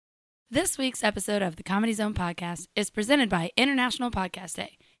This week's episode of the Comedy Zone podcast is presented by International Podcast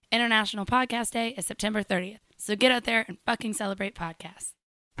Day. International Podcast Day is September 30th, so get out there and fucking celebrate podcasts.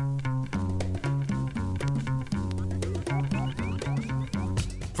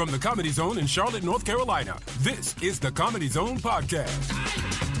 From the Comedy Zone in Charlotte, North Carolina, this is the Comedy Zone Podcast.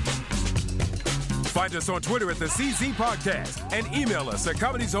 Find us on Twitter at the CZ Podcast and email us at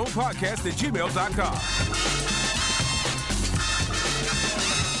comedyzonepodcast@gmail.com.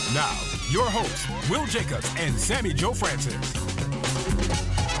 Now, your hosts, Will Jacobs and Sammy Joe Francis.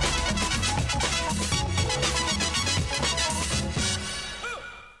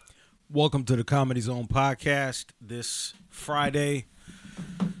 Welcome to the Comedy Zone Podcast this Friday,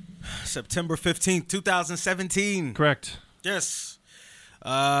 September 15th, 2017. Correct. Yes.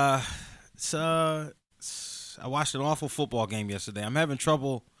 I watched an awful football game yesterday. I'm having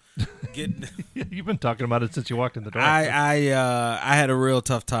trouble getting... You've been talking about it since you walked in the door. I had a real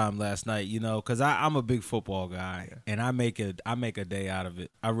tough time last night, you know, because I'm a big football guy, and I make a day out of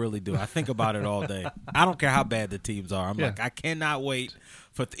it. I really do. I think about it all day. I don't care how bad the teams are. I'm like, I cannot wait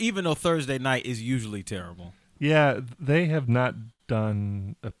for even though Thursday night is usually terrible. Yeah, they have not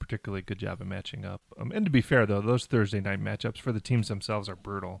done a particularly good job of matching up. And to be fair, though, those Thursday night matchups for the teams themselves are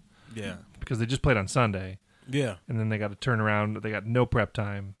brutal. Yeah. Because they just played on Sunday. Yeah. And then they got to turn around. They got no prep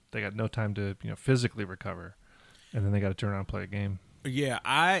time. They got no time to physically recover. And then they got to turn around and play a game. Yeah,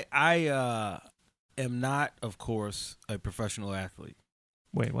 I am not, of course, a professional athlete.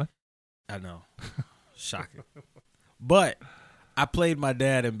 Wait, what? I know. Shocking. But I played my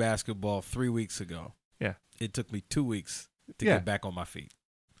dad in basketball 3 weeks ago. Yeah. It took me 2 weeks to get back on my feet.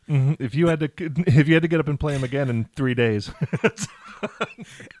 Mm-hmm. If you had to get up and play him again in 3 days.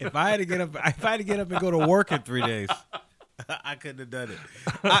 If I had to get up and go to work in 3 days, I couldn't have done it.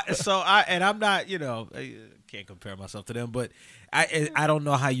 I'm not, I can't compare myself to them, but I don't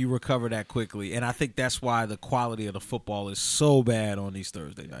know how you recover that quickly, and I think that's why the quality of the football is so bad on these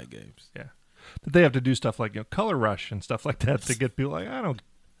Thursday night games. Yeah, but they have to do stuff like color rush and stuff like that to get people like I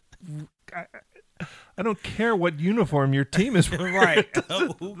don't care what uniform your team is wearing. Right.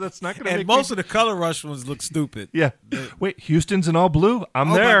 That's not going to And make most of the color rush ones look stupid. Yeah. Wait, Houston's in all blue?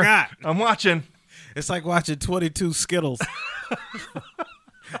 I'm there. My God. I'm watching. It's like watching 22 Skittles.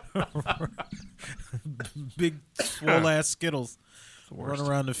 Big, swole-ass Skittles run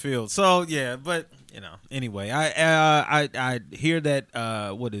around the field. So, yeah, but, anyway, I hear that,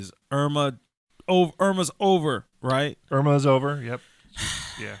 what is Irma? Irma's over, right? Irma's over, yep.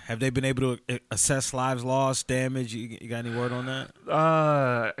 Yeah. Have they been able to assess lives lost, damage? You got any word on that?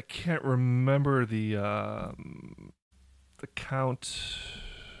 I can't remember the count.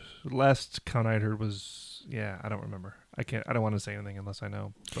 Last count I heard was I don't remember. I don't want to say anything unless I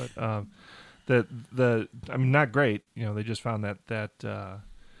know. But not great. They just found that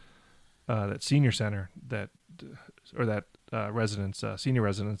senior center senior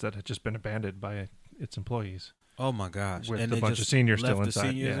residence that had just been abandoned by its employees. Oh my gosh! With and a bunch of seniors still left inside. The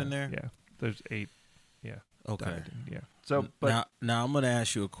seniors in there. Yeah, there's 8. Yeah. Okay. Died. Yeah. So, but now I'm going to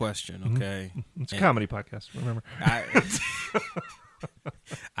ask you a question. Okay. It's a comedy podcast. Remember,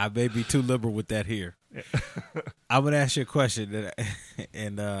 I may be too liberal with that here. Yeah. I'm going to ask you a question,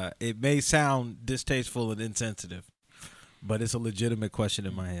 and it may sound distasteful and insensitive, but it's a legitimate question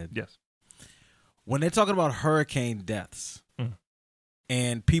in my head. Yes. When they're talking about hurricane deaths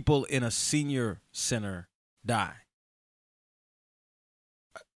and people in a senior center die,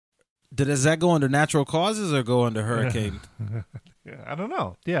 does that go under natural causes or go under hurricane? I don't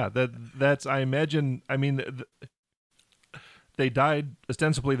know. Yeah, that's. I imagine. I mean, they died.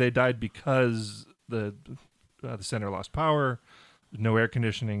 Ostensibly, they died because the center lost power. No air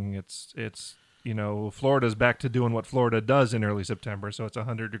conditioning. It's Florida's back to doing what Florida does in early September, so it's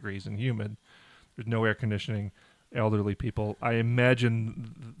 100 degrees and humid. There's no air conditioning. Elderly people. I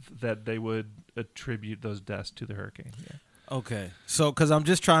imagine that they would attribute those deaths to the hurricane. Yeah. Okay. So, because I'm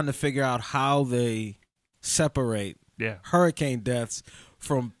just trying to figure out how they separate hurricane deaths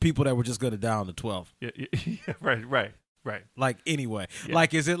from people that were just going to die on the 12th. Yeah, right. Like, anyway. Yeah.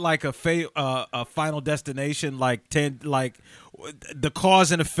 Like, is it like a final destination, like the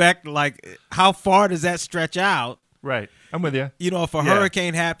cause and effect? Like, how far does that stretch out? Right. I'm with you. If a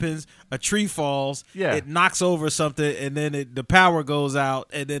hurricane happens, a tree falls, it knocks over something, and then the power goes out,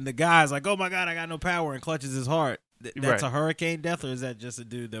 and then the guy's like, oh, my God, I got no power, and clutches his heart. That's a hurracane death, or is that just a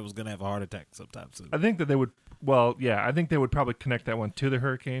dude that was going to have a heart attack sometime soon? I think that they would, I think they would probably connect that one to the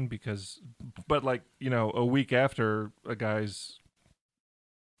hurricane but a week after a guy's,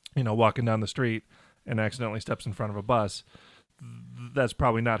 walking down the street and accidentally steps in front of a bus, that's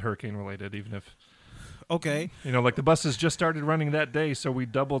probably not hurricane related, even if... Okay. You know, like the buses just started running that day, so we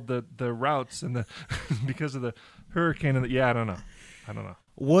doubled the routes and the because of the hurricane. And I don't know.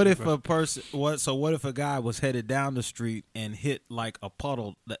 What if a person? What if a guy was headed down the street and hit like a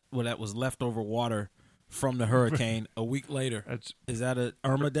puddle that was leftover water from the hurricane a week later? Is that an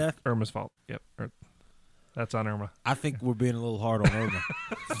Irma death? Irma's fault. Yep. That's on Irma. I think we're being a little hard on Irma.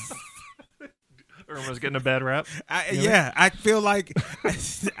 Irma's getting a bad rap. I feel like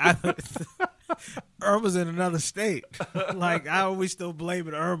Irma's in another state. Like, how are we still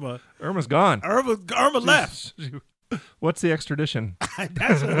blaming Irma? Irma's gone. Irma left. What's the extradition?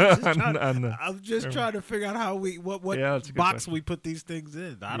 That's what I'm just trying to figure out how what box we put these things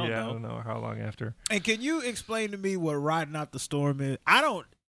in. I don't know. I don't know how long after. And can you explain to me what riding out the storm is?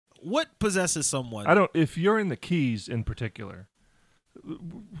 What possesses someone? If you're in the Keys in particular,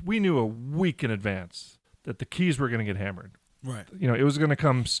 we knew a week in advance that the Keys were going to get hammered. Right. You know, it was going to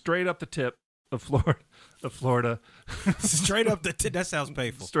come straight up the tip of Florida. Straight up the tip. That sounds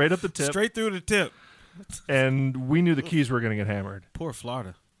painful. Straight up the tip. Straight through the tip. And we knew the Keys were going to get hammered. Poor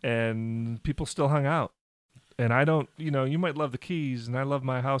Florida. And people still hung out. And I don't, you might love the Keys, and I love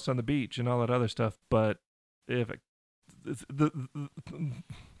my house on the beach and all that other stuff, but the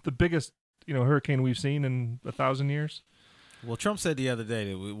biggest, hurricane we've seen in 1,000 years. Well, Trump said the other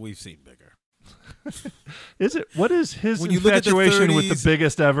day that we've seen bigger. Is it? What is his when you infatuation look at the 30s, with the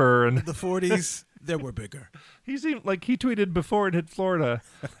biggest ever? And the 40s, they were bigger. He seemed like he tweeted before it hit Florida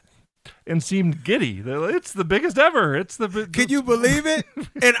and seemed giddy. It's the biggest ever. Can you believe it?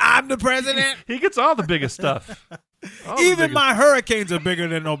 And I'm the president? He gets all the biggest stuff. Even my hurricanes are bigger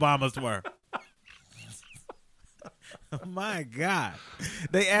than Obama's were. Oh, my God.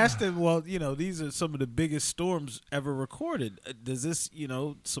 They asked him, well, these are some of the biggest storms ever recorded. Does this,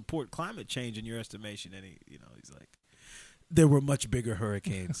 support climate change in your estimation? And he's like, there were much bigger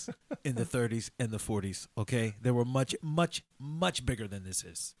hurricanes in the 30s and the 40s, okay? There were much, much, much bigger than this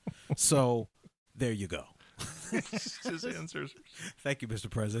is. So there you go. His answers. Thank you, Mr.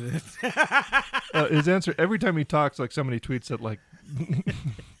 President. His answer, every time he talks, like somebody tweets it, like...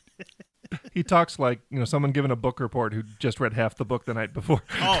 He talks like, someone giving a book report who just read half the book the night before.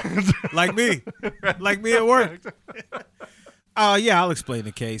 Oh, like me. Like me at work. Yeah, I'll explain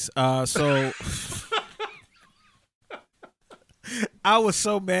the case. So I was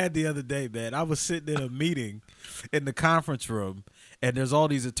so mad the other day, man. I was sitting in a meeting in the conference room, and there's all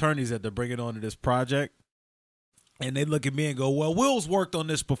these attorneys that they're bringing on to this project. And they look at me and go, well, Will's worked on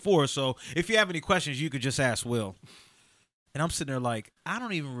this before, so if you have any questions, you could just ask Will. And I'm sitting there like, I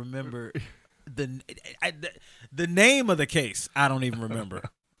don't even remember the name of the case. I don't even remember.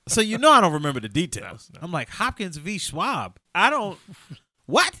 So I don't remember the details. No. I'm like, Hopkins v. Schwab. I don't.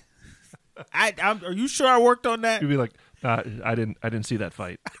 What? Are you sure I worked on that? You'd be like, I didn't see that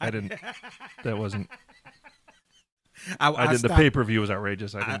fight. I didn't. That wasn't. I did. The pay-per-view was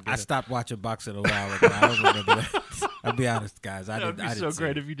outrageous. I stopped watching boxing a while ago. I don't remember that. I'll be honest, guys. I didn't. That'd be so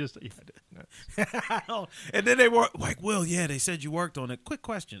great if you just. Yeah, and then they were like, "Well, yeah, they said you worked on it." Quick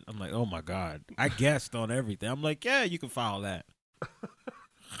question. I'm like, "Oh my God, I guessed on everything." I'm like, "Yeah, you can file that." I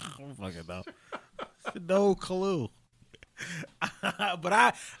don't fucking know. No clue. But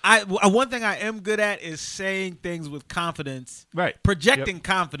I one thing I am good at is saying things with confidence, right? Projecting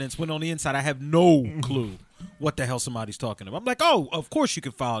confidence when on the inside I have no clue what the hell somebody's talking about. I'm like, oh, of course you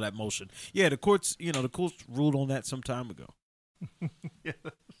can file that motion. Yeah, the courts ruled on that some time ago. Yeah.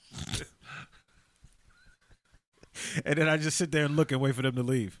 And then I just sit there and look and wait for them to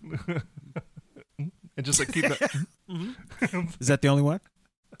leave. And just like keep it. Mm-hmm. Is that the only one?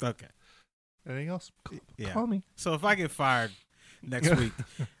 Okay. Anything else? Yeah. Call me. So if I get fired next week,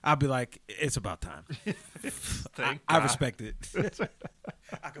 I'll be like, it's about time. I respect it.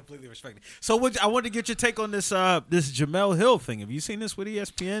 I completely respect it. So I wanted to get your take on this this Jamel Hill thing. Have you seen this with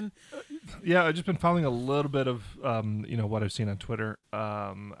ESPN? Yeah, I've just been following a little bit of what I've seen on Twitter.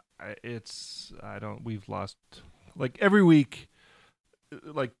 We've lost like every week,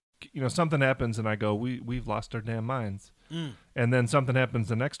 like something happens and I go, we've lost our damn minds. And then something happens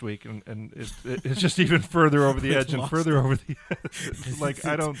the next week, and it's just even further over the edge and further over the edge. Like,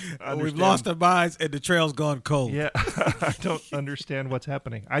 I don't understand. We've lost our minds, and the trail's gone cold. Yeah, I don't understand what's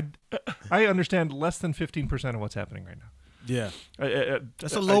happening. I understand less than 15% of what's happening right now. Yeah.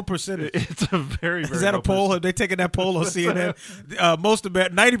 That's a low percentage. It's a very, very Is that low a poll? percentage. Have they taken that poll on CNN?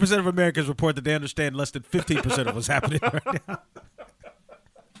 90% of Americans report that they understand less than 15% of what's happening right now.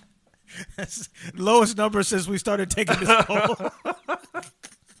 That's the lowest number since we started taking this poll.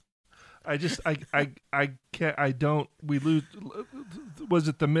 We lose. Was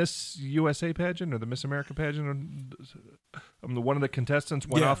it the Miss USA pageant or the Miss America pageant? One of the contestants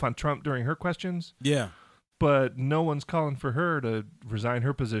went off on Trump during her questions. Yeah. But no one's calling for her to resign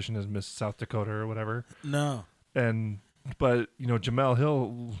her position as Miss South Dakota or whatever. No. But Jamel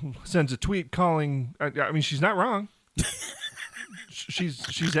Hill sends a tweet calling. I mean, she's not wrong.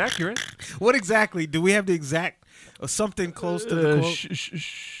 she's accurate. What exactly? Do we have the exact something close to the quote?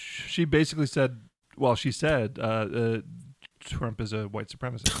 She basically said. Well, she said Trump is a white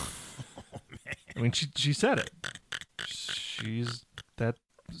supremacist. I mean, she said it. That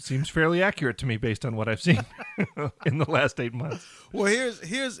seems fairly accurate to me based on what I've seen in the last 8 months. Well,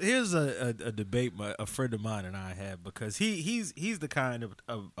 here's a debate a friend of mine and I had, because he's the kind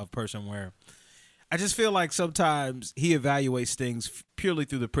of person where I just feel like sometimes he evaluates things purely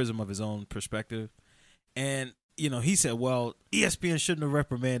through the prism of his own perspective. And, he said, well, ESPN shouldn't have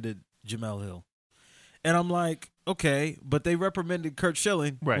reprimanded Jamel Hill. And I'm like, okay, but they reprimanded Kurt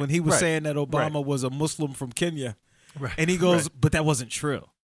Schilling when he was saying that Obama was a Muslim from Kenya. Right. And he goes, but that wasn't true.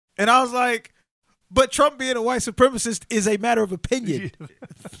 And I was like, but Trump being a white supremacist is a matter of opinion.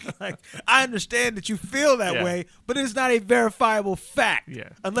 Like, I understand that you feel that way, but it's not a verifiable fact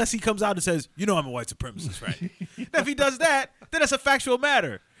unless he comes out and says, I'm a white supremacist, right? Now, if he does that, then it's a factual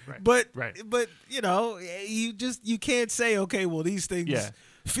matter. Right. But you can't say, okay, well, these things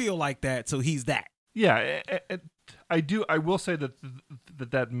feel like that, so he's that. Yeah, I will say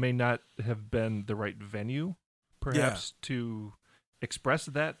that may not have been the right venue, perhaps, to express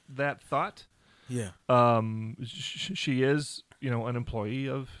that thought. Yeah. She is, an employee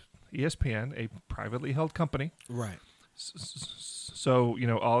of ESPN, a privately held company. Right. So,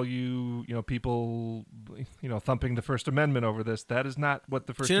 all people, thumping the First Amendment over this, that is not what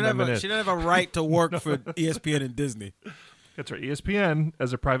the First Amendment is. She doesn't have a right to work for ESPN and Disney. That's right. ESPN,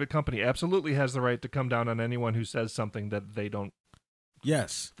 as a private company, absolutely has the right to come down on anyone who says something that they don't.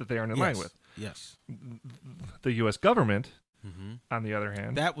 Yes. That they aren't in line with. Yes. The U.S. government, on the other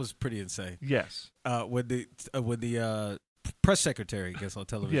hand, that was pretty insane. Yes. When the press secretary gets on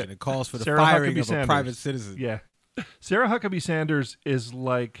television and calls for the Sarah firing Huckabee of Sanders. a private citizen. Yeah. Sarah Huckabee Sanders is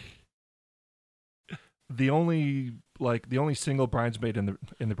like the only single bridesmaid in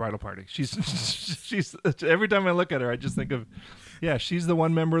the bridal party. She's every time I look at her, I just think of, she's the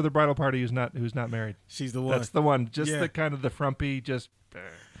one member of the bridal party who's not married. She's the one. That's the one. Just the kind of the frumpy, just.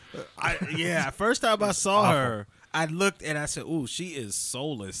 First time I saw her, I looked and I said, "Ooh, she is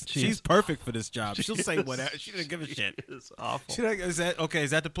soulless. She's perfect for this job. She'll say whatever. She doesn't give a shit. It's awful. Is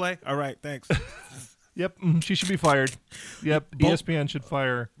that the play? All right, thanks." Yep, she should be fired. Yep, ESPN should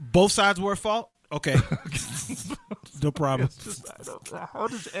fire. Both sides were at fault. Okay, no problem. How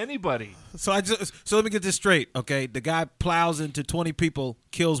does anybody? So let me get this straight. Okay, the guy plows into 20 people,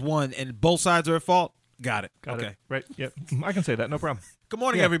 kills one, and both sides are at fault. Got it. Okay, right. Yep, I can say that. No problem. Good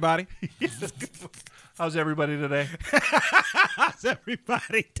morning, everybody. How's everybody today? How's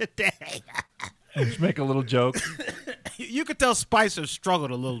everybody today? Just make a little joke. You could tell Spicer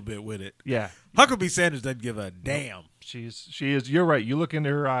struggled a little bit with it. Yeah. Huckabee Sanders doesn't give a damn. She is. You're right. You look into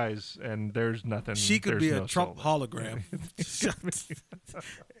her eyes, and there's nothing. She could be a Trump hologram.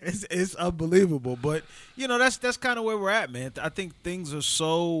 It's unbelievable, but that's kind of where we're at, man. I think things are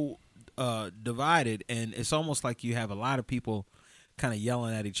so divided, and it's almost like you have a lot of people kind of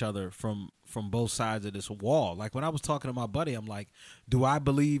yelling at each other from both sides of this wall. Like when I was talking to my buddy, I'm like, do I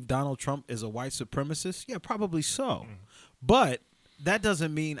believe Donald Trump is a white supremacist? Yeah, probably so. Mm-hmm. But that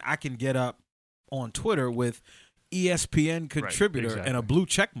doesn't mean I can get up on Twitter with ESPN contributor and a blue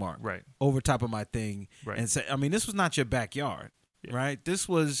check mark over top of my thing and say, I mean, this was not your backyard, right? This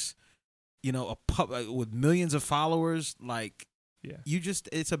was, a pub with millions of followers. Like,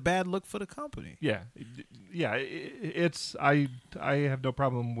 it's a bad look for the company. Yeah. It's I have no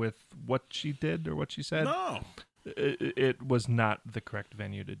problem with what she did or what she said. No. It was not the correct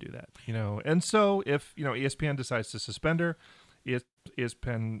venue to do that, And so if, ESPN decides to suspend her,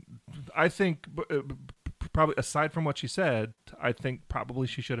 ESPN, I think probably aside from what she said, I think probably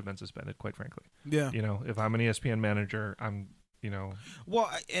she should have been suspended, quite frankly. Yeah. If I'm an ESPN manager, I'm. Well,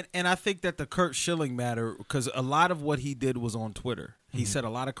 and I think that the Kurt Schilling matter, because a lot of what he did was on Twitter. He said a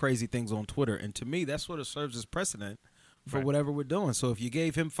lot of crazy things on Twitter, and to me, that's what it serves as precedent for whatever we're doing. So if you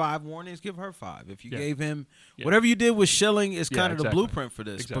gave him 5 warnings, give her 5. If you gave him whatever you did with Schilling is kind of the blueprint for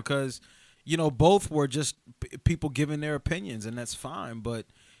this, because both were just people giving their opinions, and that's fine. But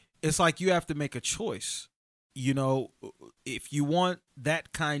it's like you have to make a choice. If you want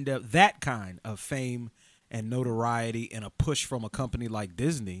that kind of fame and notoriety and a push from a company like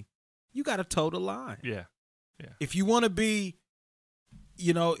Disney, you got to toe the line. Yeah. If you want to be,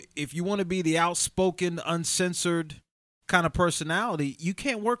 the outspoken, uncensored kind of personality, you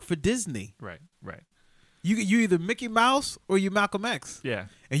can't work for Disney. Right. You either Mickey Mouse or you Malcolm X. Yeah.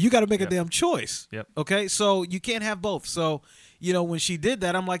 And you got to make a damn choice. Yep. Okay? So you can't have both. So, when she did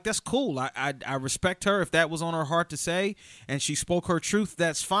that, I'm like, that's cool. I respect her. If that was on her heart to say and she spoke her truth,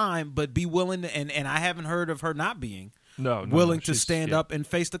 that's fine. But be willing to, and I haven't heard of her not being willing to stand up and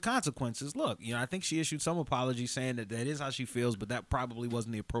face the consequences. Look, I think she issued some apology saying that is how she feels, but that probably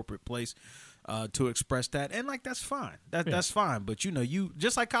wasn't the appropriate place to express that. And, that's fine. That's fine. But, you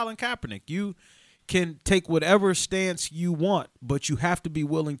just like Colin Kaepernick, you can take whatever stance you want, but you have to be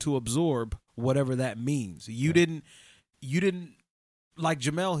willing to absorb whatever that means. You didn't like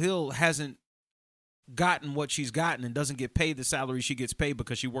Jemele Hill hasn't gotten what she's gotten and doesn't get paid the salary she gets paid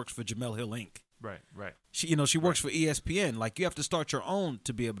because she works for Jemele Hill Inc. Right. She works for ESPN. Like, you have to start your own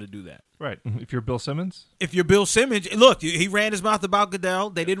to be able to do that. Right. If you're Bill Simmons. Look, he ran his mouth about Goodell.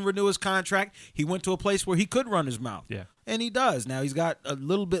 They didn't renew his contract. He went to a place where he could run his mouth. Yeah. And he does. Now, he's got a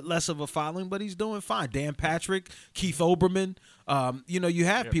little bit less of a following, but he's doing fine. Dan Patrick, Keith Olbermann. You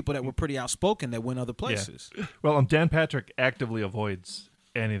have people that were pretty outspoken that went other places. Yeah. Well, Dan Patrick actively avoids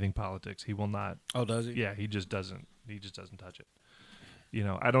anything politics. He will not. Oh, does he? Yeah, he just doesn't. He just doesn't touch it.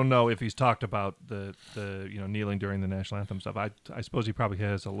 I don't know if he's talked about the kneeling during the national anthem stuff. I suppose he probably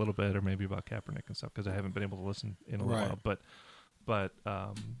has a little bit, or maybe about Kaepernick and stuff, because I haven't been able to listen in a while. But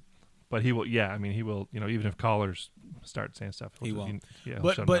he will. Yeah, I mean, he will. Even if callers start saying stuff, he won't. He'll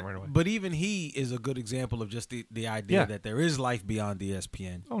but shut them down right away. But even he is a good example of just the idea that there is life beyond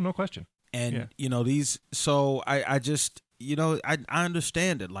ESPN. Oh, no question. And these. So I just. I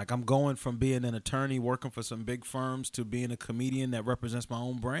understand it. Like, I'm going from being an attorney working for some big firms to being a comedian that represents my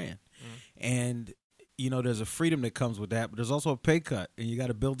own brand. And, there's a freedom that comes with that, but there's also a pay cut, and you got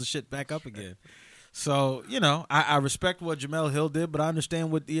to build the shit back up again. So, I respect what Jemele Hill did, but I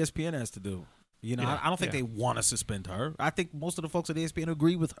understand what ESPN has to do. I don't think they want to suspend her. I think most of the folks at ESPN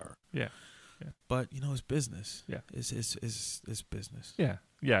agree with her. Yeah. But, it's business. Yeah. It's business. Yeah.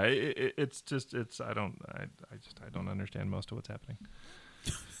 Yeah, it's I don't understand most of what's happening.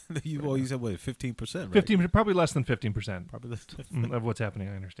 You said what, 15%, right? 15, probably less than 15%. Probably less of what's happening.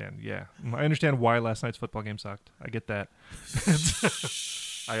 I understand. Yeah, I understand why last night's football game sucked. I get that.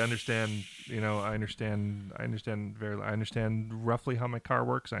 I understand. I understand roughly how my car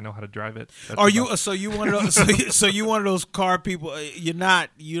works. I know how to drive it. So you one of those? So you one of those car people? You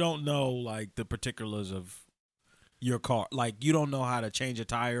don't know like the particulars of your car. Like, you don't know how to change a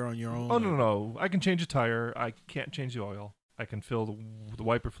tire on your own? Oh, no. I can change a tire. I can't change the oil. I can fill the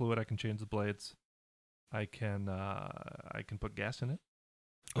wiper fluid. I can change the blades. I can put gas in it.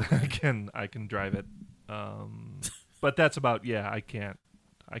 Okay. I can drive it. But that's about, I can't.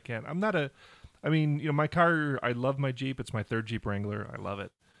 I'm not my car, I love my Jeep. It's my third Jeep Wrangler. I love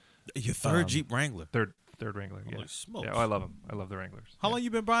it. Your third Jeep Wrangler? Third Wrangler, yeah. Holy smokes. Yeah, I love them. I love the Wranglers. How long you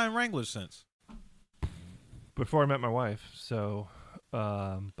been buying Wranglers since? Before I met my wife, so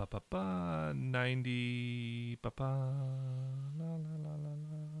 90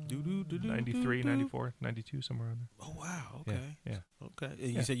 93, 94, 92, somewhere around there. Oh, wow. Okay. Yeah. Okay.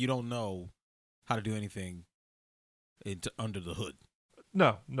 And you said you don't know how to do anything under the hood.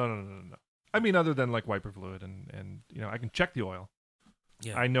 No. I mean, other than like wiper fluid and I can check the oil.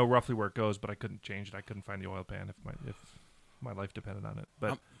 Yeah. I know roughly where it goes, but I couldn't change it. I couldn't find the oil pan if my life depended on it.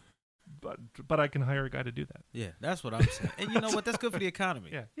 But I can hire a guy to do that. Yeah, that's what I'm saying. And you know what? That's good for the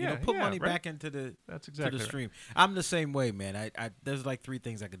economy. Put money back into the stream. Right. I'm the same way, man. I there's like three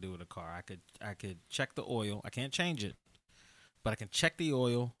things I could do with a car. I could check the oil. I can't change it, but I can check the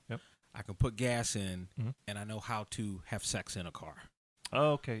oil. Yep. I can put gas in, and I know how to have sex in a car.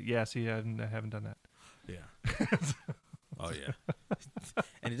 Oh, okay. Yeah. See, I haven't done that. Yeah. Oh yeah.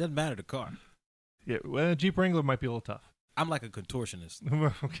 And it doesn't matter the car. Yeah. Well, Jeep Wrangler might be a little tough. I'm like a contortionist.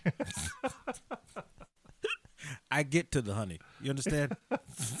 Okay. I get to the honey. You understand?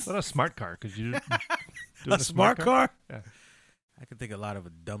 What a smart car? Could you do a smart car? Yeah. I can think of a lot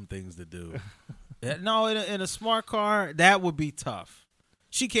of dumb things to do. No, in a smart car, that would be tough.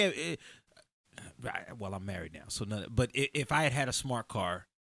 She can't. Well, I'm married now, so none. But if I had a smart car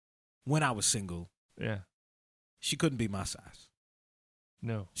when I was single, she couldn't be my size.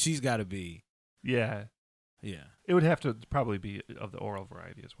 No, she's got to be. Yeah. Yeah. It would have to probably be of the oral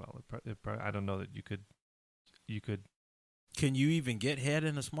variety as well. I don't know that you could. Can you even get head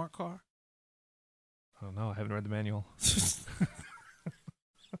in a smart car? I don't know. I haven't read the manual.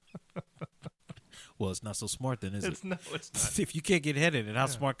 Well, it's not so smart then, is it? No, it's not. If you can't get head in it, how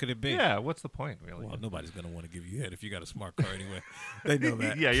smart could it be? Yeah, what's the point, really? Well, nobody's going to want to give you head if you got a smart car anyway. They know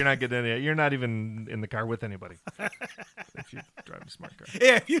that. Yeah, you're not getting any. You're not even in the car with anybody if you drive a smart car.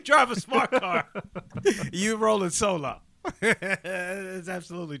 Yeah, if you drive a smart car, you rolling solo. It's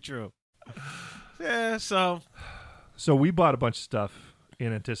absolutely true. Yeah, so we bought a bunch of stuff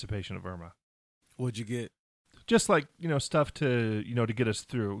in anticipation of Irma. what'd you get? Just like, stuff to, to get us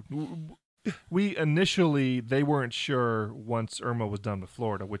through. We initially, they weren't sure once Irma was done with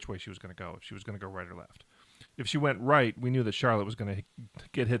Florida which way she was going to go, if she was going to go right or left. If she went right, we knew that Charlotte was going to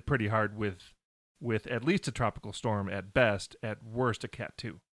get hit pretty hard with at least a tropical storm at best, at worst a Cat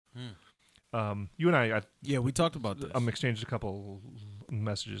 2. You and I we talked about this. Exchanged a couple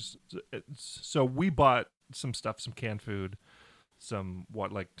messages. So we bought some stuff, some canned food, some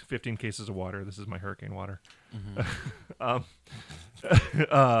 15 cases of water. This is my hurricane water.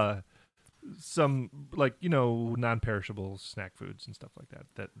 Some non-perishable snack foods and stuff like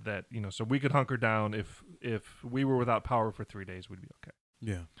that so we could hunker down. If we were without power for 3 days, we'd be okay.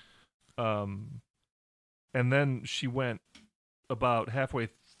 Yeah. And then she went about halfway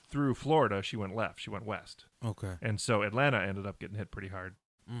through Florida. She went left. She went west. Okay. And so Atlanta ended up getting hit pretty hard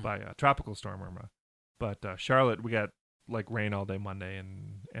by tropical storm Irma. But Charlotte, we got rain all day Monday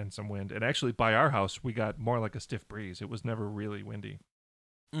and some wind. And actually by our house, we got more like a stiff breeze. It was never really windy.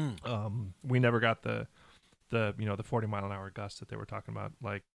 We never got the 40 mile an hour gusts that they were talking about,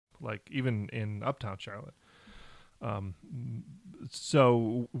 like even in uptown Charlotte.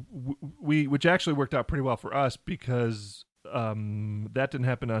 So which actually worked out pretty well for us, because that didn't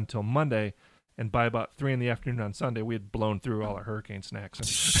happen until Monday, and by about 3 p.m. on Sunday, we had blown through all our hurricane snacks.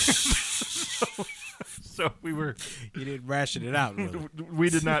 So we were. You didn't ration it out. Really. We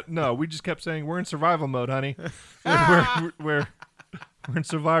did not. No, we just kept saying we're in survival mode, honey. We're in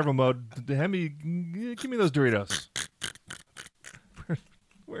survival mode. Hemi, give me those Doritos.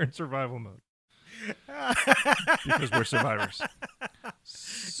 We're in survival mode because we're survivors.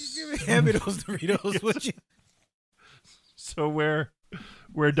 Give me Hemi those Doritos, would you? So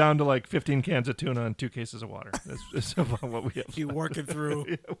we're down to 15 cans of tuna and 2 cases of water. That's about what we have. You working through?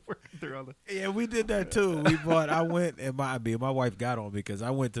 Yeah, working through all the. Yeah, we did that too. I went and my wife got on because I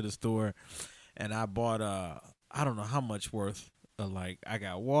went to the store and I bought I don't know how much worth. I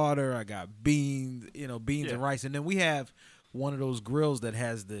got water, I got beans, and rice, and then we have one of those grills that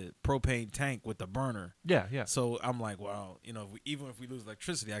has the propane tank with the burner. Yeah. So I'm like, well, even if we lose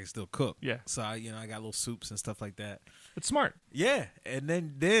electricity, I can still cook. Yeah. So I got little soups and stuff like that. It's smart. Yeah, and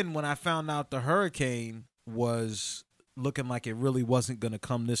then when I found out the hurricane was looking like it really wasn't going to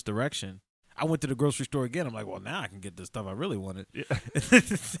come this direction, I went to the grocery store again. I'm like, well, now I can get the stuff I really wanted. Yeah.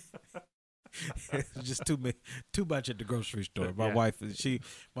 It's just too much at the grocery store. My wife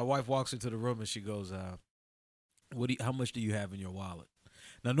walks into the room and she goes, how much do you have in your wallet?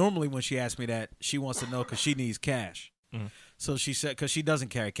 Now, normally when she asks me that, she wants to know because she needs cash. Mm-hmm. So she said, because she doesn't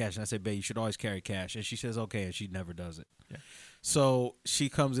carry cash. And I said, babe, you should always carry cash. And she says, okay. And she never does it. Yeah. So she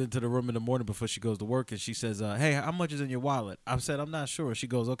comes into the room in the morning before she goes to work and she says, hey, how much is in your wallet? I said, I'm not sure. She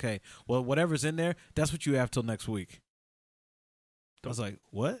goes, okay, well, whatever's in there, that's what you have till next week. I was like,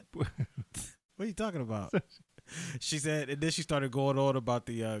 what? What are you talking about? She said, and then she started going on about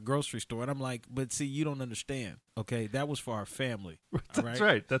the grocery store. And I'm like, but see, you don't understand. Okay, that was for our family. That's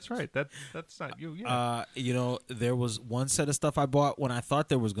right. That's not you. Yeah. There was one set of stuff I bought when I thought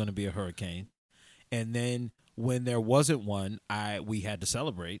there was going to be a hurricane. And then when there wasn't one, we had to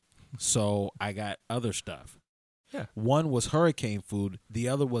celebrate. So I got other stuff. Yeah. One was hurricane food. The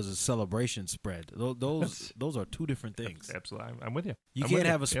other was a celebration spread. Those are two different things. Absolutely. I'm with you. You can't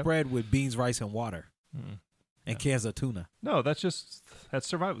have a spread with beans, rice, and water. And cans of tuna. No, that's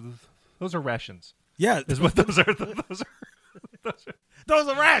survival. Those are rations. Yeah. Is what those are. Those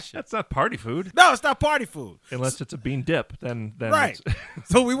are rations. That's not party food. No, it's not party food. Unless it's a bean dip, then right.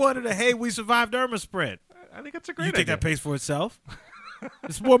 So we wanted a hey, we survived Irma spread. I think that's a great idea. You think idea. that pays for itself?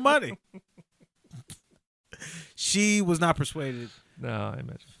 It's more money. She was not persuaded. No, I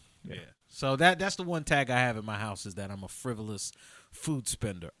imagine. Yeah. So that's the one tag I have in my house is that I'm a frivolous food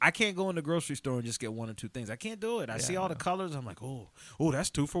spender. I can't go in the grocery store and just get one or two things. I can't do it. I see all the colors. I'm like, oh, that's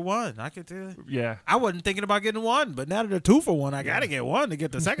 2 for $1. I can tell you. Yeah. I wasn't thinking about getting one, but now that they're 2 for $1, I got to get one to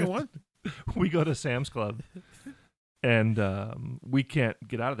get the second one. We go to Sam's Club, and we can't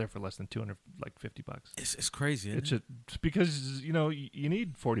get out of there for less than $250. It's crazy. It's because you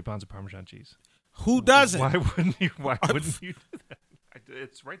need 40 pounds of Parmesan cheese. Who doesn't? Why wouldn't you? Why wouldn't you do that?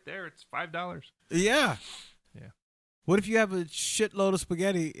 It's right there. It's $5. Yeah. Yeah. What if you have a shitload of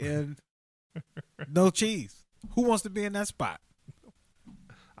spaghetti and no cheese? Who wants to be in that spot?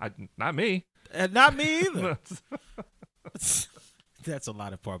 Not me. And not me either. That's a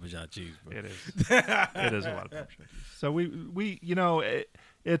lot of Parmesan cheese, bro. It is. It is a lot of Parmesan cheese. So we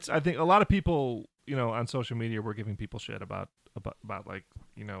it's I think a lot of people, on social media we're giving people shit about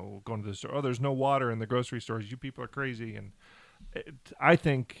going to the store. Oh, there's no water in the grocery stores. You people are crazy. And I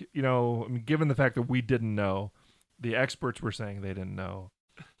think, given the fact that we didn't know, the experts were saying they didn't know.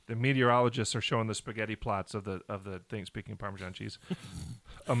 The meteorologists are showing the spaghetti plots of the thing. Speaking of Parmesan cheese,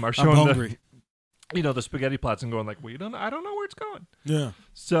 are showing I'm hungry. the spaghetti plots and going like, I don't know where it's going. Yeah.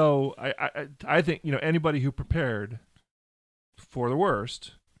 So I think anybody who prepared for the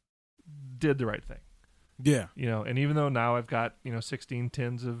worst did the right thing. Yeah. And even though now I've got 16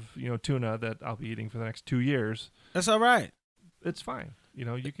 tins of tuna that I'll be eating for the next 2 years, that's all right. It's fine. You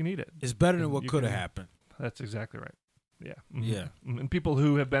can eat it. It's better than what could have happened. That's exactly right. Yeah. Mm-hmm. Yeah. And people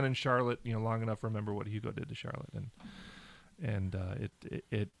who have been in Charlotte, long enough remember what Hugo did to Charlotte, and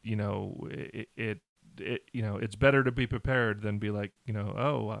it's better to be prepared than be like, we're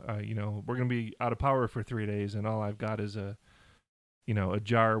going to be out of power for 3 days and all I've got is a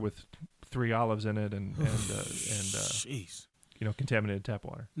jar with 3 olives in it and jeez. Contaminated tap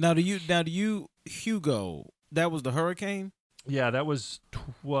water. Now do you Hugo, that was the hurricane? Yeah, that was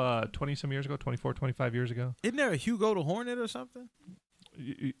 20 some years ago, 24, 25 years ago. Isn't there a Hugo the Hornet or something?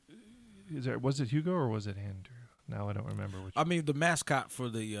 Was it Hugo or was it Andrew? Now I don't remember which. I mean, the mascot for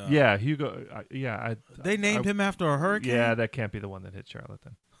the. Yeah, Hugo. They named him after a hurricane. Yeah, that can't be the one that hit Charlotte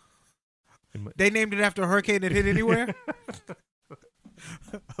then. They named it after a hurricane that hit anywhere.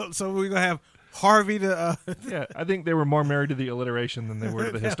 So we're gonna have Harvey to. Yeah, I think they were more married to the alliteration than they were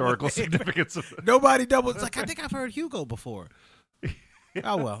to the historical significance of it. Nobody doubles. It's like, I think I've heard Hugo before.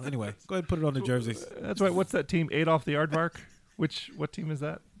 Oh well. Anyway, go ahead and put it on the jerseys. That's right. What's that team? Adolf the Aardvark. What team is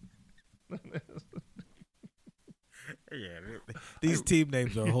that? Yeah, these team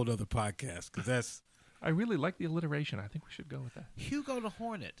names are a whole other podcast because that's. I really like the alliteration. I think we should go with that. Hugo the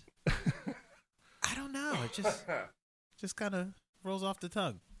Hornet. I don't know. It just kind of rolls off the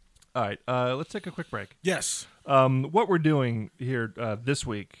tongue. All right, let's take a quick break. Yes. What we're doing here this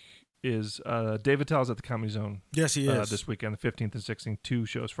week is Dave Attell's at the Comedy Zone. Yes, he is. This weekend, the 15th and 16th, 2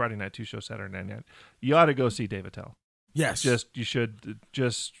 shows, Friday night, 2 shows, Saturday night. You ought to go see Dave Attell. Yes. You should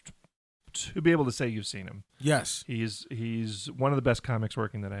to be able to say you've seen him. Yes. He's one of the best comics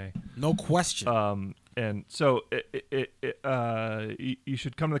working today. No question. And so you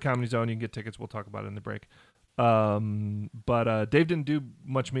should come to the Comedy Zone. You can get tickets. We'll talk about it in the break. But Dave didn't do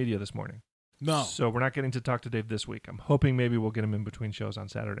much media this morning. No. So we're not getting to talk to Dave this week. I'm hoping maybe we'll get him in between shows on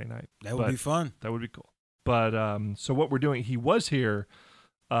Saturday night. That would be fun. That would be cool. But so what we're doing, he was here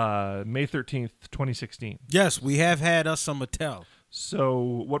May 13th, 2016. Yes, we have had us some Attell. So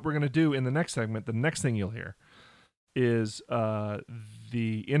what we're going to do in the next segment, the next thing you'll hear, is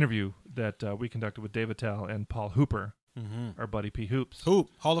the interview that we conducted with Dave Attell and Paul Hooper, our buddy P. Hoops. Hoop,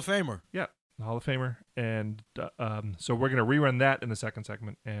 Hall of Famer. Yeah, Hall of Famer. And so we're going to rerun that in the second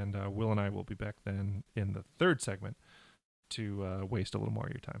segment, and Will and I will be back then in the third segment to waste a little more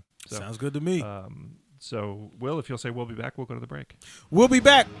of your time. So, sounds good to me. So, Will, if you'll say we'll be back, we'll go to the break. We'll be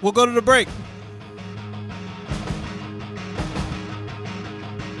back. We'll go to the break.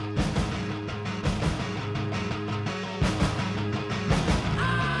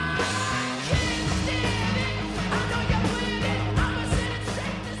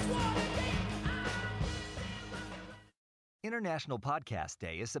 International Podcast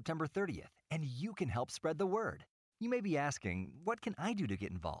Day is September 30th, and you can help spread the word. You may be asking, what can I do to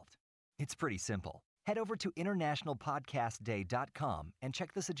get involved? It's pretty simple. Head over to internationalpodcastday.com and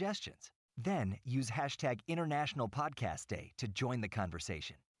check the suggestions. Then use hashtag International Podcast Day to join the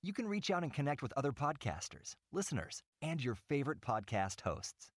conversation. You can reach out and connect with other podcasters, listeners, and your favorite podcast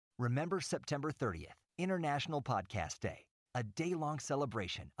hosts. Remember September 30th, International Podcast Day, a day-long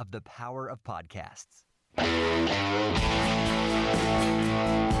celebration of the power of podcasts.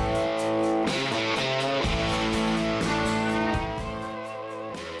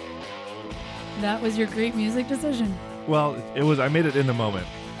 That was your great music decision. Well, it was. I made it in the moment.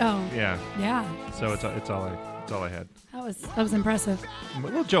 Oh. Yeah. Yeah. So it's all I had. That was impressive.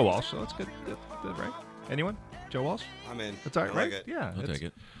 Well, Joe Walsh. So that's good. Good, right? Anyone? Joe Walsh? I'm in. That's all right, I like right? it. Yeah. I'll take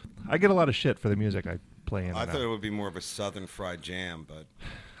it. I get a lot of shit for the music I play in. I and thought out. it would be more of a Southern fried jam, but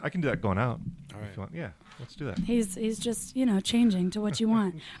I can do that going out. All If right. you want. Yeah. Let's do that. He's just, changing to what you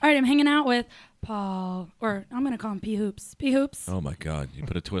want. All right, I'm hanging out with Paul, or I'm going to call him P. Hoops. P. Hoops. Oh my God, you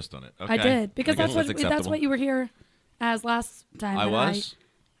put a twist on it. Okay. I did, because I guess that's acceptable. what you were here as last time. I and was.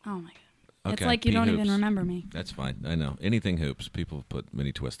 Oh my God. It's Okay, like you P. don't Hoops. even remember me. That's fine. I know anything hoops. People put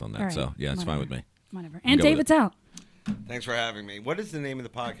many twists on that, All right, so yeah, it's fine with me. Whatever. And go with Dave it. Attell, thanks for having me. What is the name of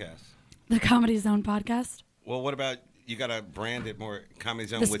the podcast? the Comedy Zone podcast. Well, what about you got to brand it more Comedy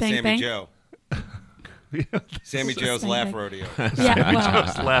Zone The with Spank Sammy Bank? Joe. Sammy Joe's Spank Laugh Bank. Rodeo. Yeah, well,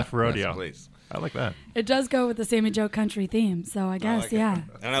 Just laugh rodeo. Yes, please. I like that. It does go with the Sammy Joe country theme, so I guess, like it. yeah.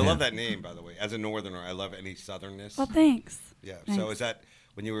 And I love that name, by the way. As a northerner, I love any southernness. Well, thanks. Yeah. Thanks. So is that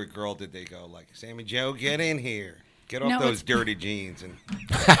when you were a girl? Did they go like, Sammy Joe, get in here, get off No, those it's- dirty jeans, and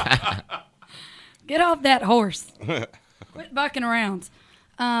Get off that horse. Quit bucking around.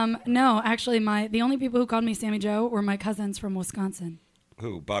 No, actually, the only people who called me Sammy Joe were my cousins from Wisconsin.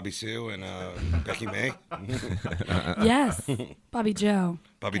 who? Bobby Sue and Becky May. Yes, Bobby Joe.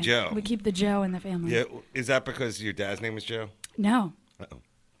 Bobby Okay, Joe. We keep the Joe in the family. Yeah. Is that because your dad's name was Joe? No. Uh-oh.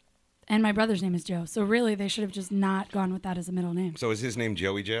 And my brother's name is Joe. So really, they should have just not gone with that as a middle name. So is his name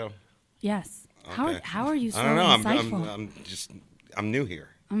Joey Joe? Yes. Okay. How are you so I don't know. insightful? I'm new here.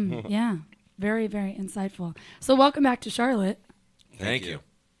 Yeah. Very, very insightful. So welcome back to Charlotte. Thank you.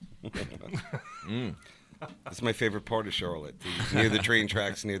 That's my favorite part of Charlotte. Near the train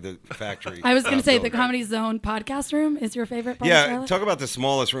tracks, near the factory. I was going to say the building. Comedy Zone podcast room is your favorite part of Yeah, Charlotte? talk about the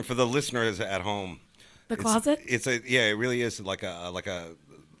smallest room for the listeners at home. The closet? It really is like a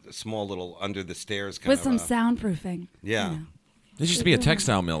small little under the stairs kind With of. some soundproofing. Yeah. you know. This used to be a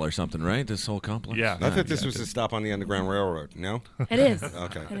textile mill or something, right? This whole complex. Yeah. I thought this was a stop on the Underground Railroad. No, It is.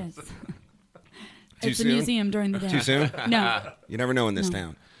 Okay. It is. Too It's soon? a museum during the day. Too soon? No. You never know in this No.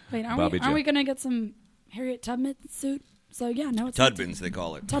 town. Wait, Bobby aren't Joe. we going to get some Harriet Tubman suit? So, yeah, no, it's Tudbins, they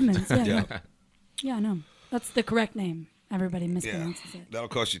call it. Tubman's, yeah. Yeah. yeah. Yeah, no. That's the correct name. Everybody mispronounces it. That'll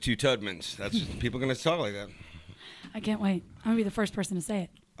cost you 2 Tudmans. That's people going to talk like that. I can't wait. I'm going to be the first person to say it.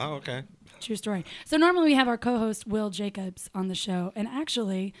 Oh, okay. True story. So normally we have our co-host Will Jacobs on the show, and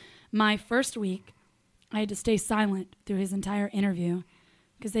actually, my first week, I had to stay silent through his entire interview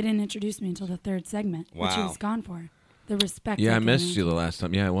because they didn't introduce me until the third segment, which he Wow. was gone for. The respect. Yeah, I I've missed given you him. the last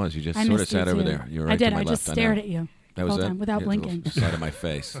time. Yeah, it was. You just I sort of missed you sat over too. there. You were I right did. to my I left. just I stared know. at you That the was whole it. time without Yeah, it's a blinking. little side of my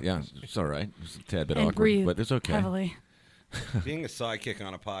face. Yeah, it's all right. It's a tad bit and awkward, breathe but it's okay. heavily. Being a sidekick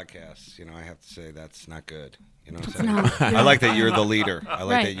on a podcast, I have to say that's not good. You know what It's I'm saying? not. I like that you're the leader. I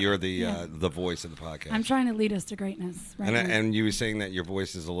like Right. that you're the Yeah. the voice of the podcast. I'm trying to lead us to greatness. Right now. and you were saying that your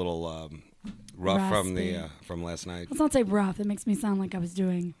voice is a little rough from Raspy. from last night. Let's not say rough. It makes me sound like I was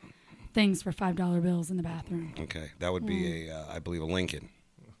doing things for $5 bills in the bathroom. Okay, that would be I believe a Lincoln.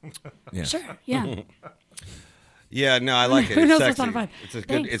 Yeah. Sure. Yeah. Yeah, no, I like it. Who It's knows sexy. what's on a five? It's a good.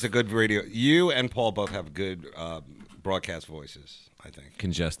 Thanks. It's a good radio. You and Paul both have good broadcast voices. I think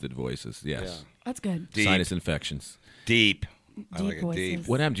Congested voices. Yes. Yeah. That's good. Deep. Sinus infections. Deep. I Deep like it voices. deep.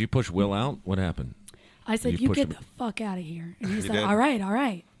 What happened? Did you push Will out? What happened? I said, You you pushed get him. the fuck out of here. And he You said, did? all right, all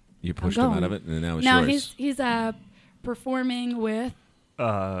right. You pushed him out going. of it, and now it's Now yours. he's performing with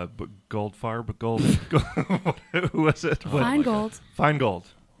Goldfarb, Gold. Who was it? What? Feingold. Feingold.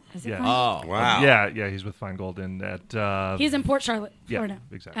 Is it Yeah. Feingold? Oh. Wow. Yeah, he's with Feingold and at. He's in Port Charlotte, yeah, Florida.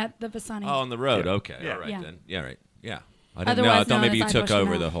 exactly. At the Visani. Oh, on the road. Yeah. Okay. Yeah. All right Yeah. then. Yeah. Right. Yeah. I didn't know. I Otherwise thought known maybe you as took Bush and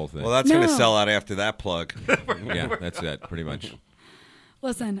over Mel. the whole thing. Well, that's going to No. sell out after that plug. Yeah, that's it. Pretty much.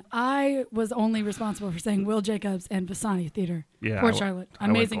 Listen, I was only responsible for saying Will Jacobs and Visani Theater. Yeah, Port I w- Charlotte. I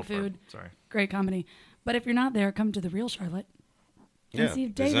went Amazing Goldfarb. food. Sorry. Great comedy. But if you're not there, come to the real Charlotte. And Yeah, see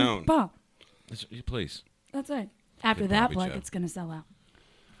the David Zone. Paul. Please. That's right. After Good that Bobby plug, Joe. it's going to sell out.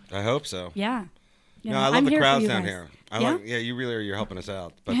 I hope so. Yeah. You No, know, I love I'm the here for crowds you down guys. here. Yeah? You really are. You're helping us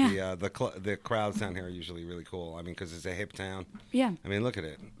out. But Yeah. the crowds down here are usually really cool. I mean, because it's a hip town. Yeah. I mean, look at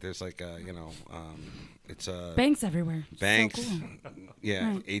it. There's like it's Banks everywhere. banks, So cool.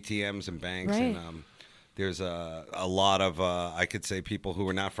 yeah, Right. ATMs and banks, Right. and there's a lot of I could say people who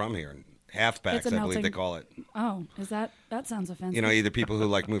are not from here, halfbacks, It's a I believe melting- they call it. Oh, that sounds offensive. You know, either people who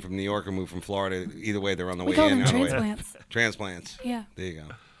like move from New York or move from Florida. Either way, they're on the we way call in. them or on the way out. transplants. Transplants. Yeah. There you go.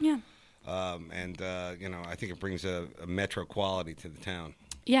 Yeah. I think it brings a metro quality to the town.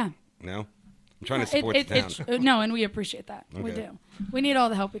 Yeah. No, I'm trying to support the town. No, and we appreciate that. We Okay. do. We need all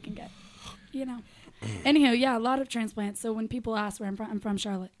the help we can get. Anyhow, yeah, a lot of transplants. So when people ask where I'm from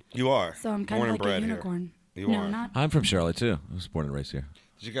Charlotte. You are. So I'm kind Born of and like a bred here. unicorn. You no, are. not. I'm from Charlotte too. I was born and raised here.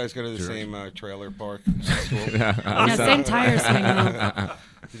 Did you guys go to the same trailer park? Yeah, same tire swing. Though.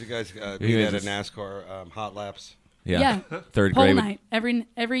 Did you guys You meet at guys a NASCAR hot laps? Yeah. Yeah. Third Pole grade. night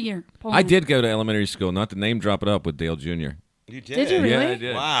every year. Pole I night. did go to elementary school. Not to name drop it up with Dale Jr. You did. Did you really? Yeah, I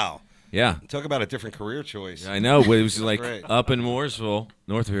did. Wow. Yeah. Talk about a different career choice. I know, but it was like Great. up in Mooresville,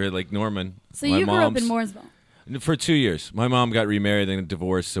 north of here, like Norman. So My you grew up in mom's- Mooresville. For 2 years. My mom got remarried and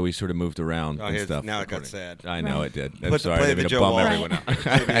divorced, so we sort of moved around Oh, and here's- stuff. now it got according- sad. I know Right. it did. I'm Play sorry. I didn't the mean to Joe bum Walsh. everyone out.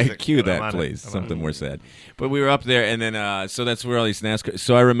 Play the music. Cue I'm that, on it. please. I'm on Something it. more sad. But we were up there, and then so that's where all these NASCAR.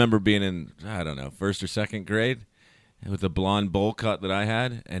 So I remember being in, I don't know, first or second grade with the blonde bowl cut that I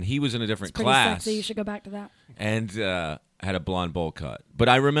had, and he was in a different Pretty class. sexy. You should go back to that. And I had a blonde bowl cut. But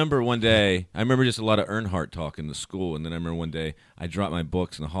I remember one day, just a lot of Earnhardt talk in the school, and then I remember one day I dropped my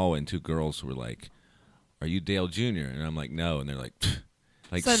books in the hallway, and 2 girls were like, "Are you Dale Jr.?" And I'm like, "No," and they're like,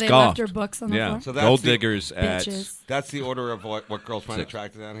 like So scoffed. they left your books on the floor? So Gold diggers at Bitches. That's the order of what girls find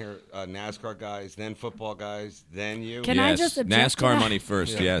attractive down here. NASCAR guys, then football guys, then you. Can I yes, just object to NASCAR that? money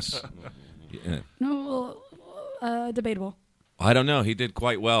first, yes. Yeah. No, debatable. I don't know. He did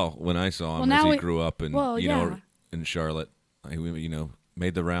quite well when I saw him Well, as now he we- grew up and well, yeah. in Charlotte.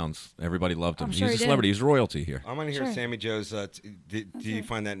 Made the rounds. Everybody loved him. I'm He's sure a he did. celebrity. He's royalty here. I want to hear Sure. Sammy Joe's. Do you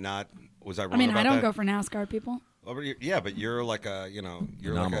find that not? Was I wrong I mean, about I don't that? go for NASCAR people. Oh, but but you're like a, you're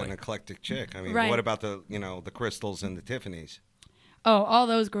like Anomaly. an eclectic chick. I mean, Right. what about the, the Crystals and the Tiffany's? Oh, all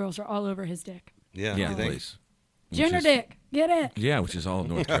those girls are all over his dick. Yeah, Yeah, you think? please. Junior is- dick. Get it. Yeah, which is all of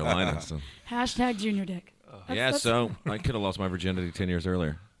North Carolina. So. Hashtag junior dick. So I could have lost my virginity 10 years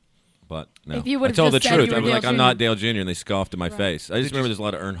earlier. But no. If you I would've told the just said truth. you I were was like, Dale I'm Jr. not Dale Jr., and they scoffed in my Right. face. I just remember there's a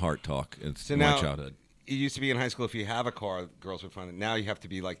lot of Earnhardt talk in So my now, childhood. it used to be in high school, if you have a car, girls would find it. Now you have to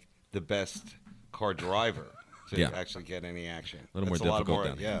be like the best car driver to Yeah. actually get any action. A little more That's difficult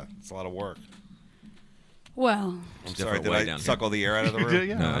down here. Yeah, it's a lot of work. Well, I'm Different sorry, did way I down suck here. all the air out of the room?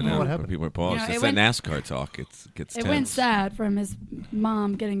 Yeah, No, I I don't know know. what happened. People are paused. You know, It's it that went- NASCAR talk. Gets it tense. went sad from his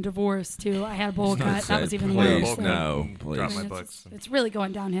mom getting divorced to I had a bowl Not cut. That sad. was even Please, worse. So, no, I please. Drop mean, my it's, books. it's really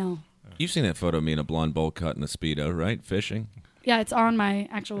going downhill. You've seen that photo of me in a blonde bowl cut and a Speedo, right? Fishing. Yeah, it's on my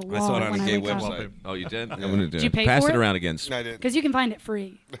actual wall I saw it on when a I gay wake up. website. Oh, you did? I'm gonna do Did you it. pay Pass for it it? around again. No, I did. Because you can find it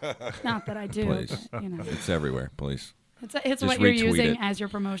free. Not that I do. Please. But, It's everywhere. Please. it's Just what you're retweet using it. as your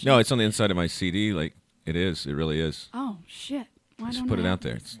promotion. No, it's on the inside of my CD. Like it is. It really is. Oh shit! Why Just don't put I it have out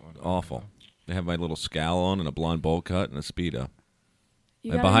there. this? It's awful. They have my little scowl on and a blonde bowl cut and a Speedo.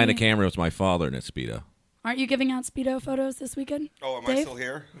 You And got behind any- the camera was my father in a Speedo. Aren't you giving out Speedo photos this weekend? Oh, am Dave? I still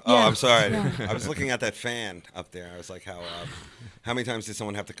here? Yeah. Oh, I'm sorry. Yeah. I was looking at that fan up there. I was like, how many times did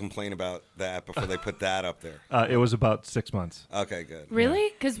someone have to complain about that before they put that up there? It was about 6 months. Okay, good.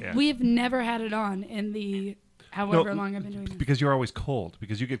 Really? Because Yeah. we've never had it on in the however No, long I've been doing this. Because you're always cold.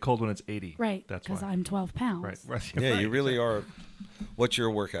 Because you get cold when it's 80. Right. That's Because why. I'm 12 pounds. Right. Yeah, you Right. really are. What's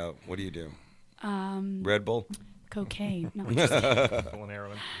your workout? What do you do? Red Bull? Cocaine. No, I'm just kidding. Full and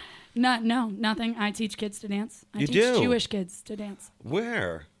heroin. No, nothing. I teach kids to dance. I You teach do? Jewish kids to dance.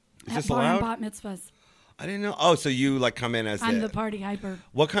 Where? Is At this bar and allowed? bat mitzvahs. I didn't know. Oh, so you like come in as I'm the party hyper.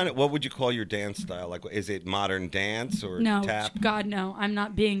 What would you call your dance style? Like, is it modern dance or No, tap? God, no. I'm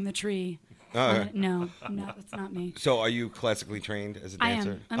not being the tree. Oh, okay. No, that's not me. So, are you classically trained as a I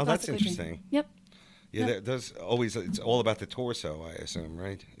dancer? am. I'm oh, that's classically interesting. trained. Yep. Yeah, there's always. It's all about the torso, I assume,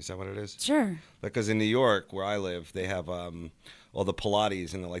 right? Is that what it is? Sure. Because in New York, where I live, they have all the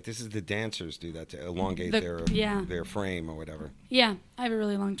Pilates, and they're like, this is the dancers do that to elongate their frame or whatever. Yeah, I have a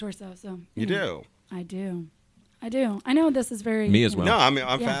really long torso, so You do. I do. I know this is very Me as well. No, I'm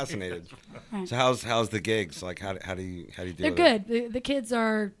Yeah. fascinated. Right. So how's the gigs? Like how do you do? They're it? good. The kids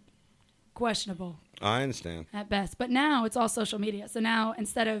are questionable I understand. at best, but now it's all social media. So now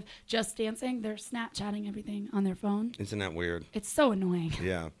instead of just dancing, they're Snapchatting everything on their phone. Isn't that weird? It's so annoying.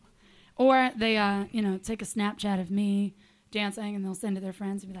 Yeah. Or they take a Snapchat of me dancing and they'll send to their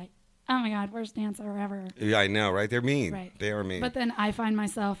friends and be like, "Oh my God, worst dancer ever." Yeah, I know, right? They're mean. Right. They are mean. But then I find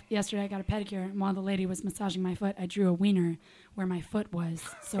myself, yesterday I got a pedicure, and while the lady was massaging my foot, I drew a wiener where my foot was.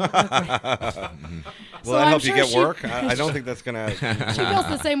 So it looked like, Will that help I'm you sure get she- work? I don't think that's gonna. she feels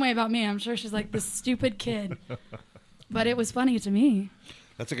the same way about me. I'm sure she's like, this stupid kid. But it was funny to me.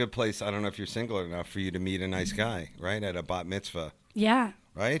 That's a good place. I don't know if you're single enough for you to meet a nice guy, right? At a bat mitzvah, Yeah,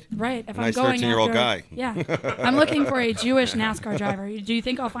 right? right. If A nice I'm going 13-year-old after- guy. Yeah. I'm looking for a Jewish NASCAR driver. Do you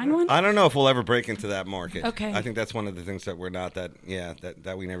think I'll find one? I don't know if we'll ever break into that market. Okay. I think that's one of the things that we're not that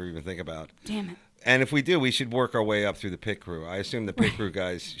we never even think about. Damn it. And if we do, we should work our way up through the pit crew. I assume the pit crew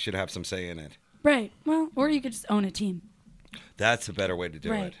guys should have some say in it. Right. Well, or you could just own a team. That's a better way to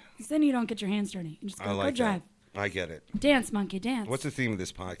do right. it. 'Cause then you don't get your hands dirty. You just go, I like go drive. that. I get it. Dance, monkey, dance. What's the theme of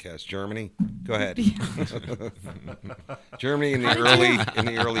this podcast? Germany? Go ahead. Germany in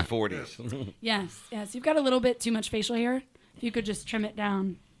the early 40s. Yes. You've got a little bit too much facial hair. If you could just trim it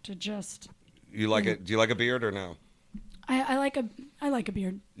down to just. You like it? Do you like a beard or no? I like a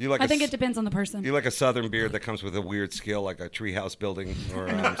beard. You like I a think s- it depends on the person. You like a southern beard that comes with a weird skill, like a treehouse building or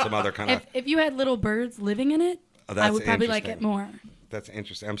some other kind of. If you had little birds living in it, Oh, I that's would probably like it interesting. more. That's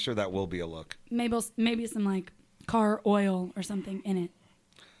interesting. I'm sure that will be a look. Maybe some like car oil or something in it.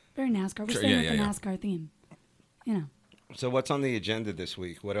 Very NASCAR. We're Sure, staying yeah, with the yeah. NASCAR theme. You know. So what's on the agenda this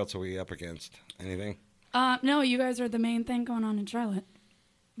week? What else are we up against? Anything? No, you guys are the main thing going on in Charlotte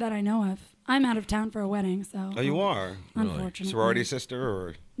that I know of. I'm out of town for a wedding, so. Oh, you are? Unfortunately. Sorority sister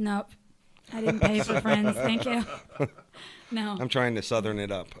or? Nope. I didn't pay for Friends. Thank you. No. I'm trying to southern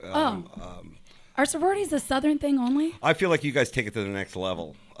it up. Are sororities a Southern thing only? I feel like you guys take it to the next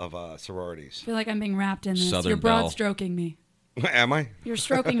level of sororities. I feel like I'm being wrapped in this. Southern You're broad Belle. stroking me. Am I? You're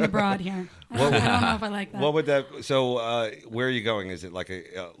stroking the broad here. I don't know if I like that. What would that? So, where are you going? Is it like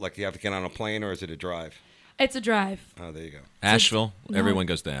you have to get on a plane, or is it a drive? It's a drive. Oh, there you go. Asheville. No. Everyone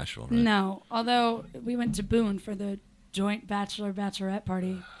goes to Asheville. Right? No, although we went to Boone for the joint bachelorette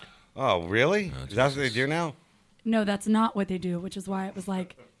party. Oh, really? Oh, is that what they do now? No, that's not what they do, which is why it was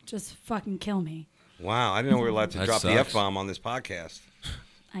like, just fucking kill me. Wow, I didn't know we were allowed to That drop the sucks. F-bomb on this podcast.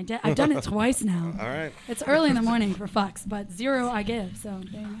 I've done it twice now. All right. It's early in the morning for fucks, but 0 I give, so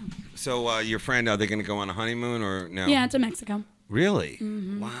there you go. So, your friend, are they going to go on a honeymoon or no? Yeah, to Mexico. Really?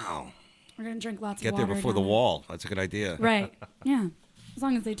 Mm-hmm. Wow. We're going to drink lots Get of water. there before the down wall. That's a good idea. there. Right, yeah. As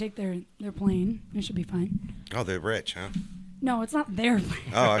long as they take their plane, it should be fine. Oh, they're rich, huh? No, it's not their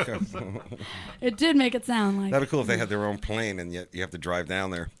plane. Oh, okay. It did make it sound like... That'd be cool if they had their own plane and yet you have to drive down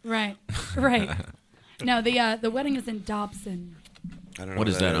there. Right, right. No, the wedding is in Dobson. I don't know What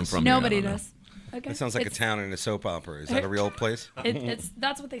is that? I'm from Nobody here. I don't know. does. Okay. It sounds like a It's- town in a soap opera. Is that a real place?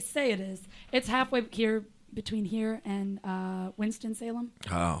 That's what they say it is. It's halfway here between here and Winston-Salem.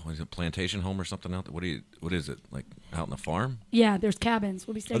 Oh, is it plantation home or something out there? What is it? Like out in the farm? Yeah, there's cabins.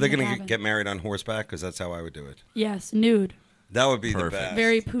 We'll be staying Are they in a going to cabin. get married on horseback? Because that's how I would do it. Yes, nude. That would be Perfect. the best.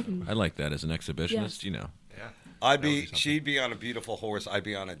 Very Putin. I like that as an exhibitionist. Yes. You know, She'd be on a beautiful horse. I'd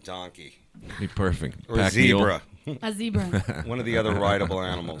be on a donkey be perfect. or a Pack mule. zebra. A zebra. One of the other rideable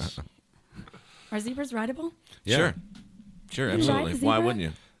animals. Are zebras rideable? Yeah. Sure, ride absolutely. a Why zebra? wouldn't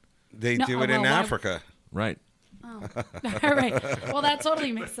you? They No, do it well, in why- Africa. Right. Oh. All right. Well, that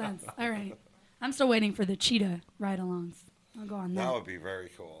totally makes sense. All right. I'm still waiting for the cheetah ride-alongs. I'll go on that. That would be very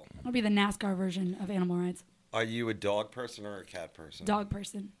cool. I'll be the NASCAR version of animal rides. Are you a dog person or a cat person? Dog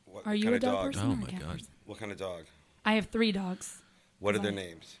person. What Are you kind a of dog dog? person Oh or my a cat God. person? What kind of dog? I have 3 dogs. What are their Right.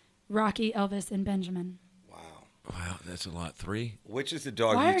 names? Rocky, Elvis, and Benjamin. Wow. Wow, that's a lot. 3. Which is the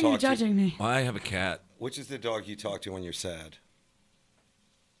dog Why you are talk you judging me? Well, I have a cat. Which is the dog you talk to when you're sad?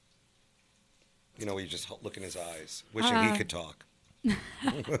 You know, where you just look in his eyes, wishing he could talk.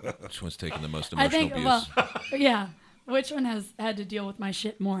 Which one's taking the most I emotional think, abuse? well, yeah. Which one has had to deal with my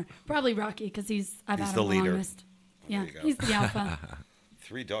shit more? Probably Rocky, because I've He's had the him the leader. longest. Yeah, you go. he's the alpha.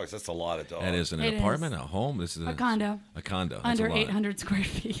 3 dogs. That's a lot of dogs. That is an It apartment, is. a home. This is A condo. A condo. That's Under a lot. 800 square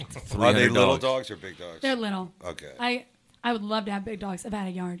feet. Are they 300 little dogs. dogs or big dogs? They're little. Okay. I would love to have big dogs. I've had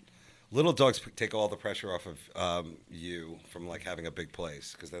a yard. Little dogs take all the pressure off of you from like having a big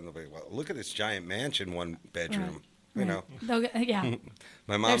place, because then they'll be, well, look at this giant mansion, 1 bedroom. Right. You know, They'll get, yeah. my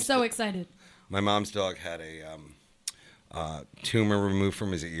They're mom's so excited. my mom's dog had a tumor removed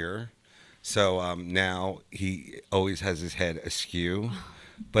from his ear, so now he always has his head askew.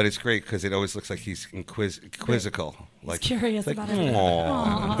 But it's great because it always looks like he's quizzical, like curious like, about everything.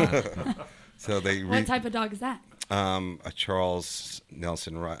 "Aw." So they What type of dog is that? a Charles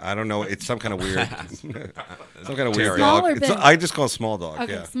Nelson. I don't know. It's some kind of weird, some kind of weird Terrier. Small dog. or It's, big? I just call it small dog.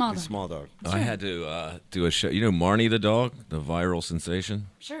 Okay, yeah, small He's dog. small dog. I had to do a show. You know Marnie the dog, the viral sensation?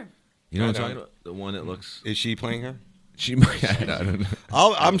 Sure. You know what I I'm talking know. about? The one that looks... Is she playing her? She might... I don't know.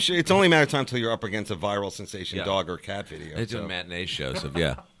 I'm sure it's only a matter of time until you're up against a viral sensation Yeah. dog or cat video. They do so. matinee shows of,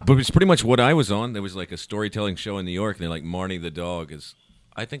 yeah. But it's pretty much what I was on. There was like a storytelling show in New York, and they're like, Marnie the dog is...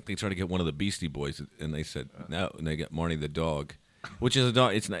 I think they tried to get one of the Beastie Boys, and they said no, and they got Marnie the dog, which is a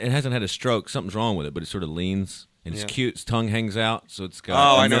dog. It hasn't had a stroke. Something's wrong with it, but it sort of leans, and it's Yeah. cute. Its tongue hangs out, so it's got...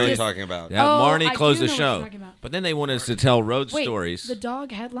 Oh, I know what It's you're just- talking about. Yeah, Oh, Marnie I closed do the know what you're show. talking about. But then they wanted us to tell road Wait, stories. the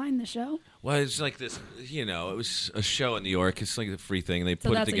dog headlined the show? Well, it's like this, you know, it was a show in New York. It's like a free thing. They So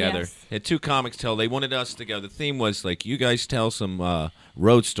put it that's a together. yes. Had 2 comics tell. They wanted us to go. The theme was like, you guys tell some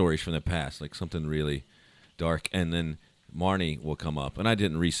road stories from the past, like something really dark. And then Marnie will come up. And I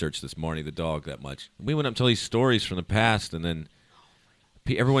didn't research this Marnie the dog that much. We went up and tell these stories from the past, and then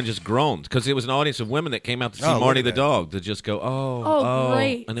everyone just groaned because it was an audience of women that came out to see Oh, look Marnie at the that. dog to just go, oh,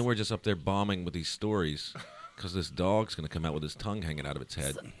 great. And then we're just up there bombing with these stories because this dog's going to come out with his tongue hanging out of its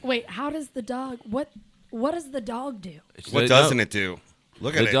head. Wait, how does the dog... What does the dog do? What doesn't it do?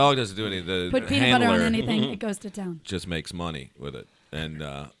 Look at The it. dog doesn't do anything. The Put peanut handler butter on anything, it goes to town. just makes money with it, and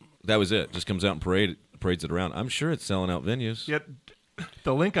that was it. Just comes out and parades it around. I'm sure it's selling out venues. Yet,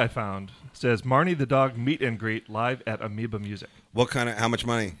 the link I found says Marnie the dog meet and greet live at Amoeba Music. What kind of? How much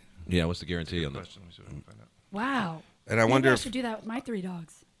money? Yeah, what's the guarantee on that? Question, let me see if I can find out. Wow. And I Maybe wonder I if should do that with my 3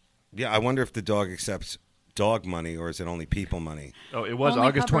 dogs. I wonder if the dog accepts dog money or is it only people money? Oh, it was Only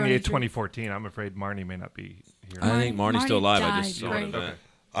August pepperoni 28th, treats. 2014. I'm afraid Marnie may not be here. I think Marnie's still Marnie alive. I died. just saw Great. an event.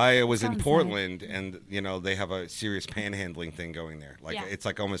 I was in Sounds Portland, and they have a serious panhandling thing going there. Like Yeah. it's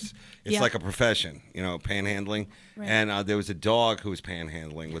like almost, it's Yeah. like a profession, panhandling. Right. And there was a dog who was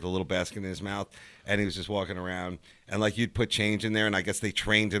panhandling with a little basket in his mouth, and he was just walking around. And like you'd put change in there, and I guess they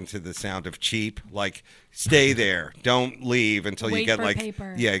trained him to the sound of cheap, like stay there, don't leave until you Wait get for like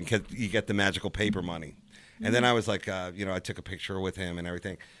paper. yeah, you get the magical paper money. And then I was like, I took a picture with him and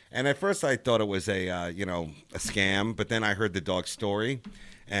everything. And at first I thought it was a scam, but then I heard the dog's story,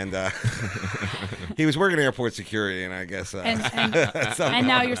 and he was working airport security, and I guess And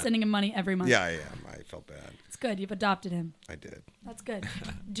now you're sending him money every month. yeah, I am. I felt bad. It's good. You've adopted him. I did. That's good.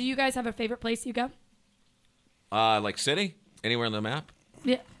 Do you guys have a favorite place you go? Like city? Anywhere on the map?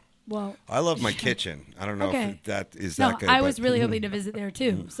 Yeah. Well, I love my kitchen. I don't know Okay. if that is no, that good. I but was really hoping to visit there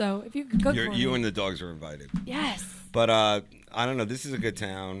too. So if you could cook for you me. and the dogs are invited. Yes. But I don't know. This is a good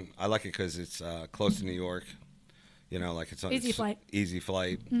town. I like it because it's close to New York. Like it's Easy flight. Easy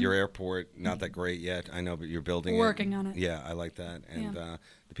flight. Your airport not that great yet. I know, but you're building Working on it. Yeah, I like that. And Yeah.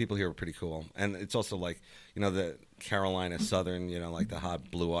 the people here are pretty cool. And it's also like the Carolina Southern. Like the hot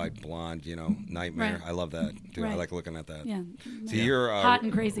blue-eyed blonde. Nightmare. Right. I love that. Too. I Right. like looking at that. Yeah. So you're Hot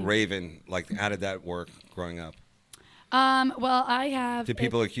and crazy. Raven. Like, how did that work growing up? Well, I have. Did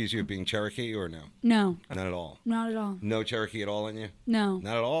people accuse you of being Cherokee or no? No, Not at all. not at all. No Cherokee at all in you? No,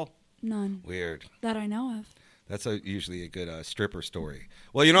 Not at all? none Weird. that I know of. That's usually a good stripper story.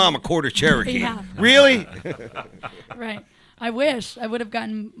 Well, I'm a quarter Cherokee. Yeah. Really? Right. I wish I would have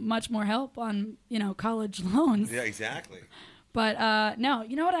gotten much more help on college loans. Yeah, exactly. But no,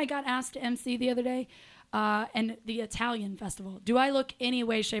 you know what? I got asked to MC the other day, and the Italian festival. Do I look any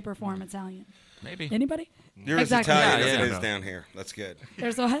way, shape, or form Italian? Maybe. Anybody? You're Exactly. as Italian Yeah, as yeah. it is down here. That's good.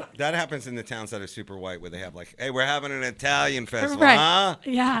 There's what? That happens in the towns that are super white where they have like, hey, we're having an Italian festival, Right. huh?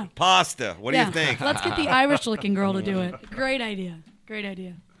 Yeah. Pasta. What do Yeah. you think? Let's get the Irish-looking girl to do it. Great idea. Great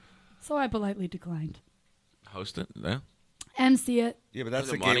idea. So I politely declined. Host it? Yeah. MC it. Yeah, but that's Is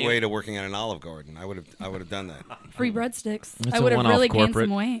the it money? gateway to working at an Olive Garden. I would have done that. Free breadsticks. It's I a would have one-off really gained corporate.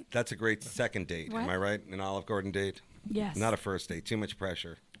 some weight. That's a great second date. What? Am I right? An Olive Garden date? Yes. Not a first date. Too much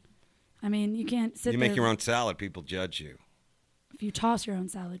pressure. I mean, you can't sit You there. make your own salad, people judge you. If you toss your own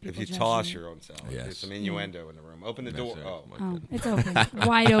salad, people If you judge toss you. your own salad, Yes. there's some innuendo in the room. Open the door. That's Oh, right. Oh, it's open.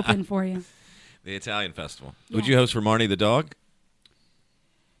 Wide open for you. The Italian festival. Yeah. Would you host for Marnie the dog?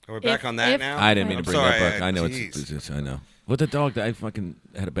 we're back If- on that if- now. I didn't mean I'm to bring sorry, that up. I know geez. it's I know. With the dog, I fucking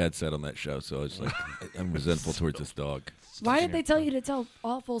had a bad set on that show, so it's like I'm resentful towards this dog. Why did they tell you to tell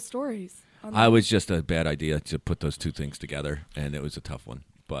awful stories? on I the- was just a bad idea to put those two things together, and it was a tough one.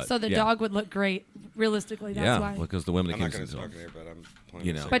 But So the yeah. dog would look great. Realistically, that's yeah, why. because the women that I'm not came going to to smoke here, but I'm pulling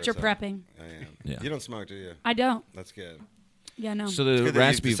You the know. But you're cigarettes out. prepping. I am. Yeah. You don't smoke, do you? I don't. That's good. Yeah, no. So It's the good that you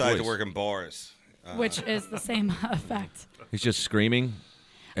raspy decided voice. to work in bars. Which is the same effect. He's just screaming.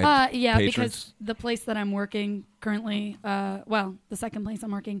 At Yeah, patrons. because the place that I'm working currently, the second place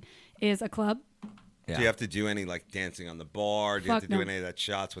I'm working is a club. Yeah. Do you have to do any like dancing on the bar? Do you have Fuck to do no. any of that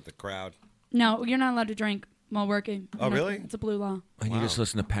shots with the crowd? No, you're not allowed to drink while working. Oh, really? It's a blue law. And you just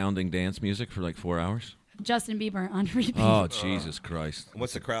listen to pounding dance music for like 4 hours. Justin Bieber on repeat. Oh Jesus Christ!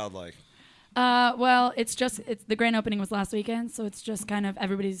 What's the crowd like? Well, it's the grand opening was last weekend, so it's just kind of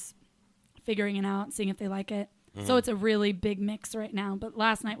everybody's figuring it out, seeing if they like it. Mm-hmm. So it's a really big mix right now. But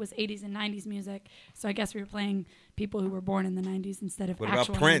last night was 80s and 90s music, so I guess we were playing people who were born in the 90s instead of What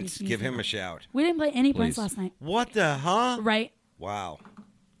actual about Prince? 90s Give music. him a shout. We didn't play any Prince Please. last night, What the huh? right? Wow.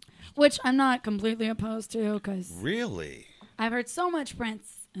 Which I'm not completely opposed to because Really? I've heard so much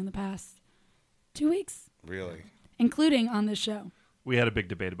Prince in the past 2 weeks, Really? including on this show. We had a big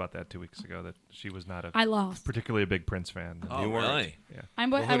debate about that 2 weeks ago. That she was not I lost. particularly a big Prince fan. Oh You weren't. really?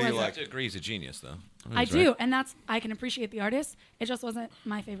 I'm Well, who I do you was. like? I agree. He's a genius, though. I He's do, right. and I can appreciate the artist. It just wasn't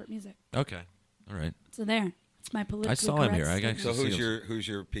my favorite music. Okay. All right. So there, it's my politically I saw him here. correct I statement. So actually who's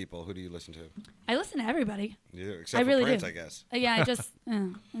your people? Who do you listen to? I listen to everybody. You do, except I for really Prince, do. I guess. Yeah, I just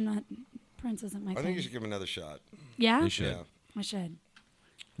I'm not. Prince isn't my I thing. think you should give him another shot. Yeah, You should. Yeah. I should.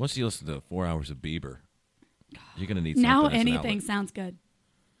 Once you listen to 4 hours of Bieber, you're gonna need Now something as an anything outlet. sounds good.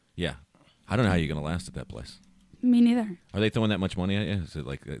 Yeah. I don't know how you're gonna last at that place. Me neither. Are they throwing that much money at you?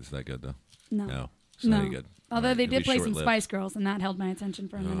 Is that good though? No. No. It's not any good. Although All right, they it'll did be play some short-lived. Spice Girls, and that held my attention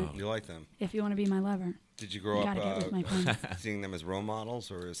for a minute. You like them? If you want to be my lover, Did you you grow gotta get with my up friends. seeing them as role models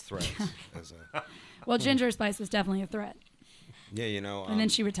or as threats? Well, Ginger Spice was definitely a threat, Yeah, you know. and then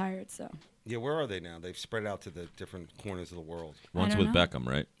she retired. So Yeah, where are they now? They've spread out to the different corners of the world. One's don't with know. Beckham,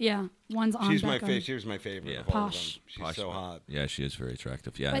 right? Yeah, one's on She's Beckham. my favorite. She was my favorite Yeah. of all of Posh. them. She's Posh, so but- hot. Yeah, she is very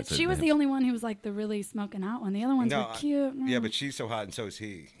attractive. Yeah, But it's she was the only one who was like the really smoking out one. The other ones were cute. Yeah, but she's so hot, and so is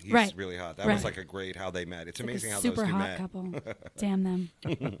he. He's Right. really hot. That Right. was like a great how they met. It's Like amazing a how super those two hot met. couple. Damn them.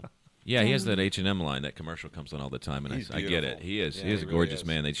 Yeah, he has that H&M line. That commercial comes on all the time, and He's I get it. beautiful. He is. Yeah, he is he a really gorgeous is.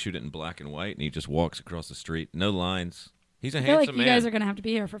 man. They shoot it in black and white, and he just walks across the street. No lines. He's a I feel like handsome you man. guys are going to have to be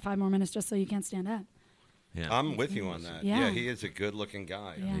here for 5 more minutes just so you can't stand up. Yeah. I'm with you on that. Yeah. He is a good-looking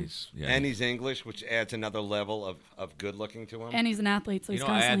guy. Yeah. And he's English, which adds another level of good-looking to him. And he's an athlete, so he's You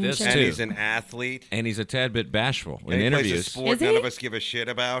know, I add constantly in this, shape. And too. he's an athlete. And he's a tad bit bashful in And he plays a interviews. sport Is none he? of us give a shit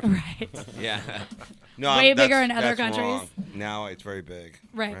about. Right. Yeah. No, Way that's- bigger in other that's countries. wrong. Now it's very big.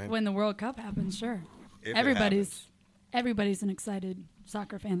 Right. When the World Cup happens, sure. If it Everybody's an excited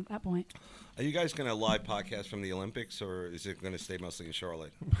soccer fan at that point. Are you guys going to live podcast from the Olympics, or is it going to stay mostly in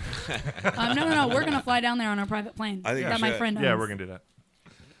Charlotte? No. We're going to fly down there on our private plane I think that you my should. friend owns. Yeah, we're gonna do that.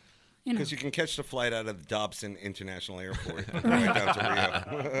 You know. Because you can catch the flight out of the Dobson International Airport right down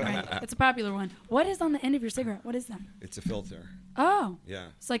to Rio. Right. It's a popular one. What is on the end of your cigarette? What is that? It's a filter. Oh. Yeah,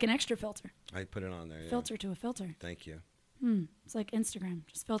 It's like an extra filter. I put it on there. Yeah. Filter to a filter. Thank you. It's like Instagram.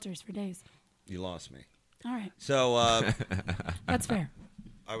 Just filters for days. You lost me. All right. So That's fair.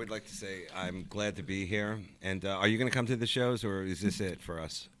 I would like to say I'm glad to be here. And are you going to come to the shows, or is this it for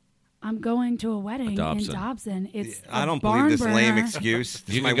us? I'm going to a wedding in Dobson. Dobson. It's I a don't barn believe this lame burner. excuse.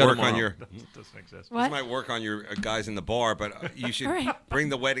 This You can might go work on tomorrow. your. Doesn't exist. This What? might work on your guys in the bar, but you should All right. bring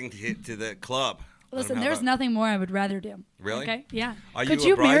the wedding to the club. Listen, How there's about- nothing more I would rather do. Really? Okay. Yeah. Are Could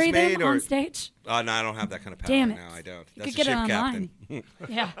you a you marry them bridesmaid, or- on stage? No, I don't have that kind of power. Damn it. No, I don't. You That's could a get ship it captain.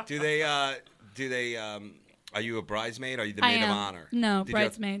 Yeah. Do they? Are you a bridesmaid? Or are you the I maid am. of honor? No, Did you have-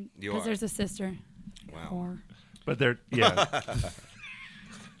 bridesmaid. You Because are. there's a sister. Wow. Whore. But they're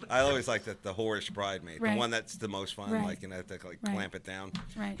I always like the whorish bridesmaid, Right. the one that's the most fun. Right. Like, you know, have to like Right. clamp it down.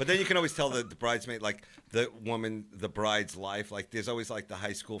 Right. But then you can always tell the bridesmaid, like the woman, the bride's life. Like, there's always like the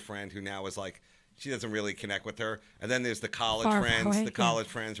high school friend who now is like, she doesn't really connect with her. And then there's the college Far friends, away, the yeah. college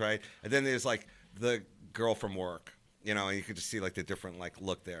friends, right? And then there's like the girl from work. You know, and you could just see like the different like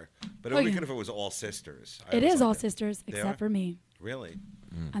look there. But it would be yeah. good if it was all sisters. I It always is liked all it. sisters They except are? for me. Really?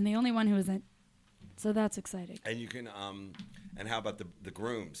 I'm the only one who isn't. So that's exciting. And you can and how about the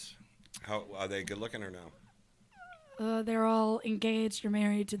grooms? How are they good looking or no? They're all engaged or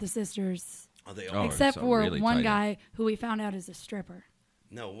married to the sisters. Are they Oh, all? Except so for really one tight. guy who we found out is a stripper.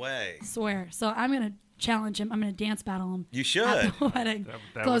 No way. Swear. So I'm going to challenge him. I'm going to dance battle him. You should. At the wedding.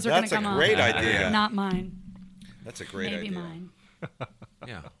 that Clothes are going that's to a come great on. idea. Not mine. That's a great Maybe idea. mine.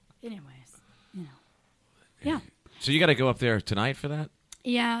 Yeah. Anyways, you know. Yeah. So you got to go up there tonight for that?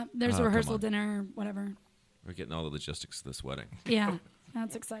 Yeah, there's a come rehearsal on. dinner, whatever. We're getting all the logistics of this wedding. Yeah,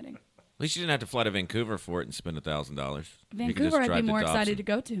 that's exciting. At least you didn't have to fly to Vancouver for it and spend $1,000. Vancouver, I'd be more excited to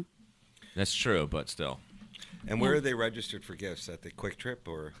go to. That's true, but still. And where are they registered for gifts? At the Quick Trip,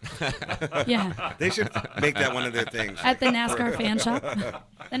 or Yeah, they should make that one of their things. at the NASCAR fan shop,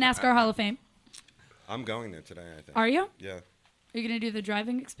 the NASCAR Hall of Fame. I'm going there today. I think. Are you? Yeah. Are you going to do the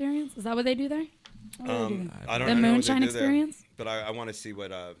driving experience? Is that what they do there? What do they do there? I don't The know what moonshine they do there, experience? but I want to see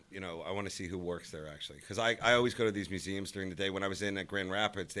what I want to see who works there actually, because I always go to these museums during the day. When I was in at Grand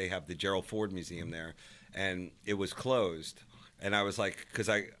Rapids, they have the Gerald Ford Museum there, and it was closed. And I was like, because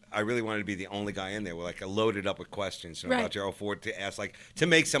I really wanted to be the only guy in there. We're like loaded up with questions Right. about Gerald Ford to ask, like to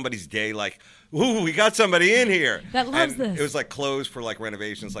make somebody's day. Like, ooh, we got somebody in here That loves and this. It was like closed for like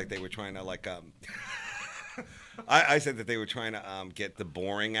renovations, like they were trying to like. I said that they were trying to get the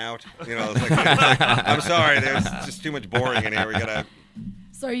boring out. You know, it's like, I'm sorry, there's just too much boring in here. We gotta.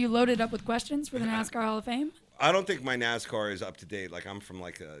 So are you loaded up with questions for the NASCAR Hall of Fame? I don't think my NASCAR is up to date. Like I'm from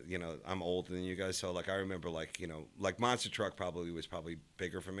like I'm older than you guys, so like I remember like like Monster Truck probably was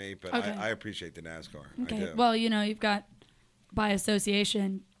bigger for me, but Okay. I appreciate the NASCAR. I Okay. do. Well, you've got by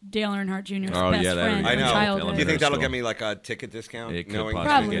association Dale Earnhardt Jr.'s Oh, best yeah, that friend would I from know. childhood. Do you think that'll School. get me like a ticket discount? It could knowing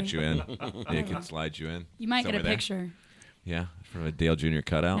possibly Probably. get you in. It could slide you in. You might get a Somewhere there. picture. Yeah, from a Dale Jr.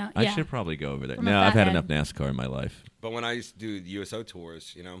 cutout. No, I yeah. should probably go over there. From a No, fat I've had head. enough NASCAR in my life. But when I used to do the USO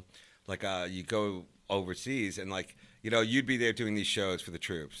tours, like you go overseas and like you'd be there doing these shows for the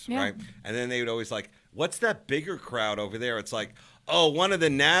troops, Yeah. right? And then they would always like, what's that bigger crowd over there? It's like, oh, one of the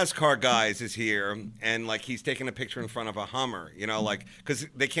NASCAR guys is here, and like he's taking a picture in front of a Hummer, like because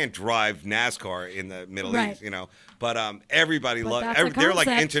they can't drive NASCAR in the Middle Right. East, But everybody But loves. that's a They're like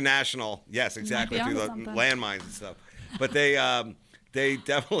concept. international. Yes, exactly. be Through onto the something. landmines and stuff. But they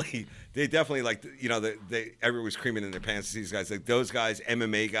definitely they definitely like everyone was creaming in their pants. These guys, like those guys,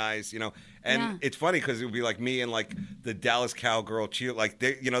 MMA guys, and it's funny because it would be like me and like the Dallas Cowgirl cheer, like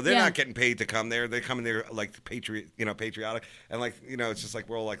they're not getting paid to come there. They're coming there like patriotic, and like it's just like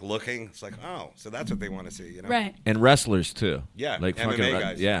we're all like looking. It's like so that's what they want to see, Right. And wrestlers too. Yeah, like MMA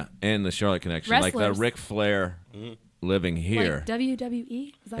guys. Yeah, and the Charlotte connection, Wrestlers. like the Ric Flair living here, Like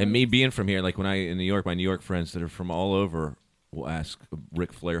WWE. Is that and what me it is? being from here. Like when I in New York, my New York friends that are from all over will ask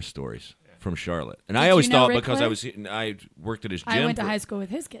Ric Flair stories from Charlotte, and Did I always you know thought Ric because Flair? I worked at his gym. I went to for- high school with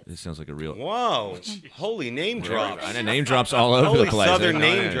his kids. This sounds like a real. Whoa, holy name drops. I know name drops all over Holy the place. Southern Oh,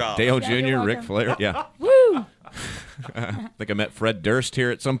 name yeah. drops. Dale Yeah, you're Jr., Ric welcome. Flair. Yeah. Woo! I think I met Fred Durst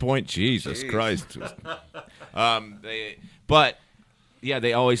here at some point. Jesus Jeez. Christ. But yeah,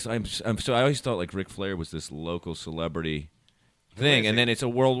 they always. So I always thought like Ric Flair was this local celebrity thing, is and he? then it's a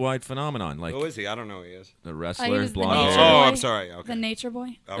worldwide phenomenon. Like Who is he? I don't know who he is. the He wrestler, was the blonde Nature hair, Boy. I'm sorry. Okay. The Nature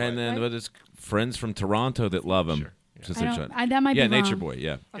Boy. All right. and then Right? with his friends from Toronto that love him. Sure. Since I they're don't- trying- that might yeah, be Nature wrong. Boy.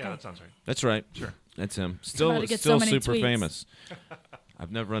 Yeah, Okay. Yeah, that sounds right. that's right. Sure. That's him. about Still, to get still so many super tweets. famous.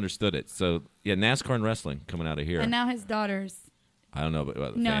 I've never understood it. So yeah, NASCAR and wrestling coming out of here. And now his daughter's I don't know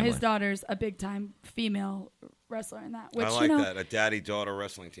about the no, family. his daughter's a big time female wrestler in that. Which I like you know, that. A daddy-daughter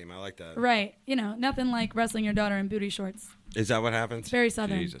wrestling team. I like that. right? Nothing like wrestling your daughter in booty shorts. Is that what happens? It's very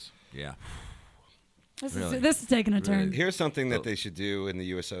southern. Jesus. Yeah. This Really? is this is taking a turn. Here's something that they should do in the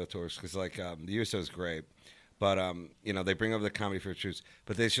USO tours because, like, the USO is great, but they bring over the comedy for troops,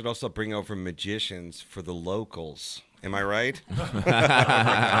 but they should also bring over magicians for the locals. Am I right?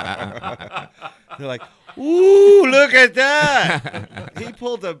 They're like, ooh, look at that! He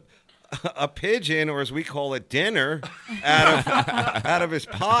pulled a pigeon, or as we call it, dinner, out of his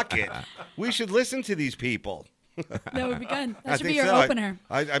pocket. We should listen to these people. That would be good. I That should be think your so. opener.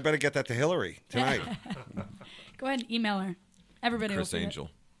 I better get that to Hillary tonight. Go ahead and email her. Everybody will Chris see it. Angel.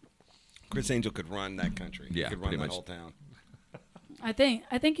 Chris Angel could run that country. Yeah, he could run pretty that much. whole town. I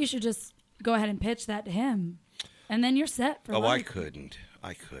think you should just go ahead and pitch that to him, and then you're set for Oh, life. I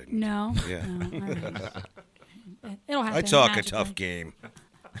couldn't. No. Yeah. No, all right. It'll happen. I talk a magically. tough game.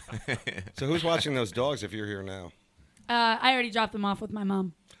 So who's watching those dogs if you're here now? I already dropped them off with my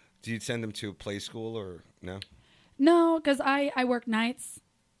mom. Do you send them to play school or no? No, because I work nights,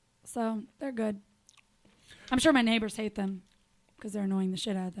 so they're good. I'm sure my neighbors hate them because they're annoying the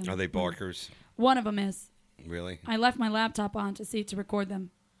shit out of them. Are they barkers? One of them is. Really? I left my laptop on to record them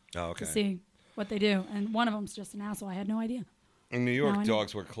Oh, okay. to see what they do, and one of them's just an asshole. I had no idea. In New No, I York, know.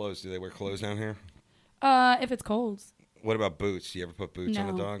 dogs wear clothes. Do they wear clothes down here? If it's cold. What about boots? Do you ever put boots on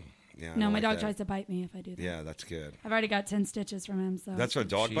a No. dog? Yeah. I No, don't my like dog that. tries to bite me if I do that. Yeah, that's good. I've already got 10 stitches from him, so. That's a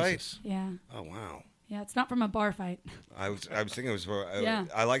dog bite? Jesus. Yeah. Oh, wow. Yeah, it's not from a bar fight. I was thinking it was for. Yeah.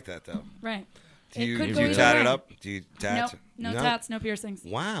 I like that though. Right. Do It you, could do go you either tat it way. up? Do you tat? No tats, no piercings.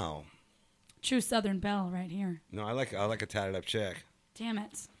 Wow. True Southern belle right here. No, I like a tatted up chick. Damn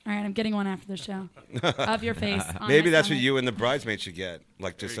it. All right, I'm getting one after the show. Of your face. on Maybe my that's what stomach. you and the bridesmaids should get,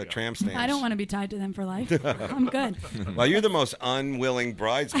 like just a tramp stamp. I don't want to be tied to them for life. I'm good. Well, you're the most unwilling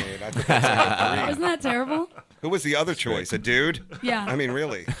bridesmaid. I think that's an Isn't that terrible? Who was the other choice? A dude? Yeah. I mean,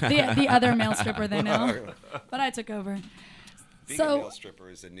 really. The other male stripper they know. But I took over. Being a So male stripper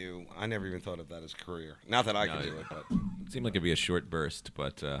is a new. I never even thought of that as a career. Not that I could do it, but It seemed like it'd be a short burst,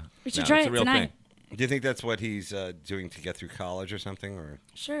 but we should no, try it's it a real tonight. thing. do you think that's what he's doing to get through college or something, or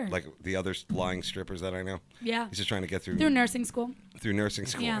Sure. like the other lying strippers that I know? Yeah. He's just trying to get through Through nursing school. through nursing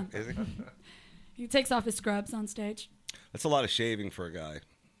school. Yeah. Is he? He takes off his scrubs on stage. That's a lot of shaving for a guy.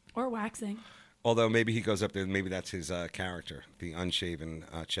 Or waxing. Although maybe he goes up there, maybe that's his character, the unshaven,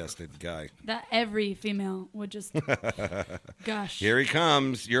 chested guy. That every female would just gush. Here he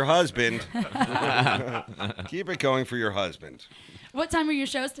comes, your husband. Keep it going for your husband. What time are your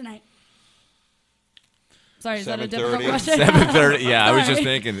shows tonight? Sorry, is that a difficult 7:30. question? 7:30. Yeah, I was just Sorry.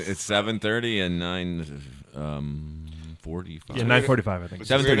 thinking it's 7:30 and 9:45. Yeah, 9:45, I think.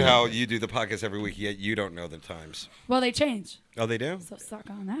 It's 7:30. weird how you do the podcast every week, yet you don't know the times. Well, they change. Oh, they do? So suck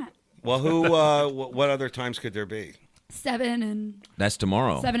on that. Well, who? What other times could there be? 7 and That's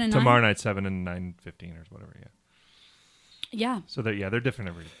tomorrow. 7 and 9. Tomorrow night, 7 and 9:15 or whatever. Yeah. Yeah. So they're different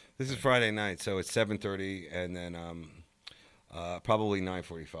every. This is Friday night, so it's 7:30, and then probably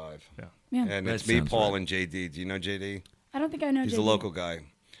 9:45. Yeah. Yeah. And That it's me, sounds Paul, right. and JD. Do you know JD? I don't think I know He's JD. a local guy.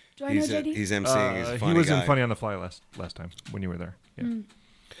 Do I know JD? He's emceeing. He's a funny he was guy. in Funny on the Fly last time when you were there. Yeah.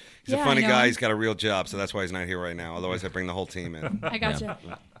 He's a Yeah, funny I know guy. him. He's got a real job, so that's why he's not here right now. Otherwise, I'd bring the whole team in. I gotcha.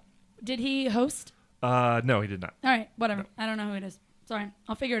 Did he host? No, he did not. All right, whatever. I don't know who it is. Sorry.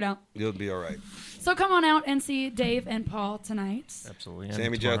 I'll figure it out. You'll be all right. So come on out and see Dave and Paul tonight. Absolutely. And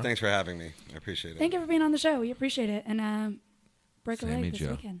Sammy Joe, tomorrow. thanks for having me. I appreciate it. Thank you for being on the show. We appreciate it. And break a Sammy leg this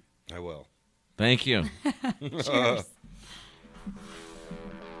Joe. weekend. I will. Thank you. Cheers.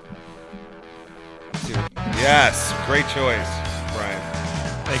 Yes, great choice, Brian.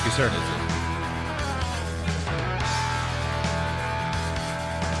 Thank you, sir.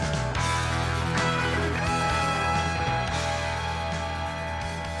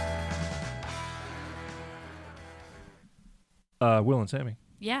 Will and Sammy.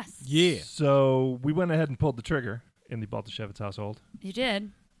 Yes, Yeah. So we went ahead and pulled the trigger in the Baltashevitz household, you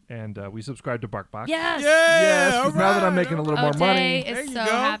did. and we subscribed to BarkBox. Yes. Yes, all 'cause now that I'm right, making a all little O'Day more money, There is you so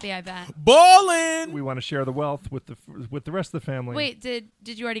go. happy, I bet. Ballin'. we want to share the wealth with the rest of the family. Wait, did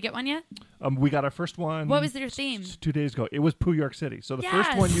you already get one yet? We got our first one. What was your theme? 2 days ago. It was Poo York City. So the first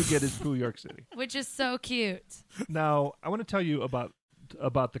Yes. one you get is Poo York City. Which is so cute. Now, I want to tell you about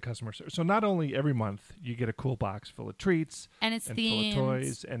the customer service. So not only every month you get a cool box full of treats And it's and themed. full of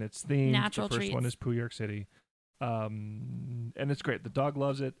toys, and it's themed. Natural the first one treats. is Poo York City. And it's great. The dog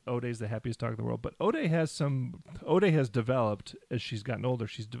loves it. O'Day's the happiest dog in the world. But O'Day has developed, as she's gotten older,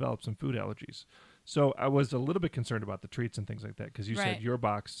 she's developed some food allergies. So I was a little bit concerned about the treats and things like that, because you Right. said your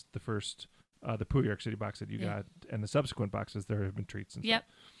box, the first, the Poo York City box that you Yeah. got, and the subsequent boxes, there have been treats and Yep.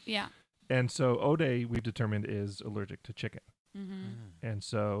 stuff. Yeah. And so O'Day, we've determined, is allergic to chicken. Mm-hmm. And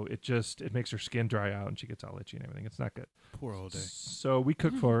so it makes her skin dry out and she gets all itchy and everything. It's not good. Poor old day. So we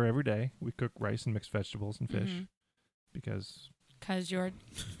cook for her every day. We cook rice and mixed vegetables and fish Mhm. because Because you're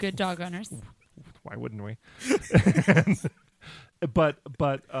good dog owners. why wouldn't we? but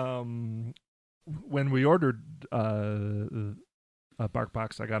when we ordered a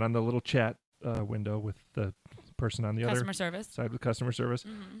BarkBox, I got on the little chat window with the person on the Customer other service. side with customer service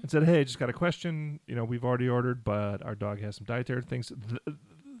Mhm. and said, "Hey, just got a question. We've already ordered, but our dog has some dietary things."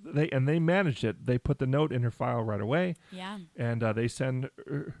 They managed it. They put the note in her file right away, Yeah. and they send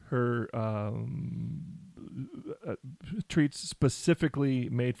her treats specifically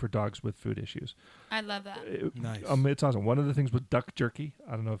made for dogs with food issues. I love that. Nice. It's awesome. One of the things was duck jerky.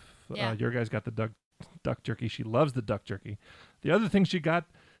 I don't know if Yeah. your guys got the duck jerky. She loves the duck jerky. The other thing she got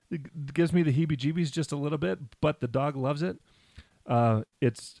gives me the heebie-jeebies just a little bit, but the dog loves it.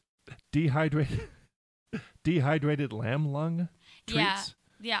 It's dehydrated lamb lung treats.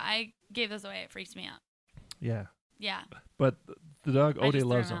 Yeah, I gave those away. It freaks me out. Yeah. Yeah. But the dog I O'Day just threw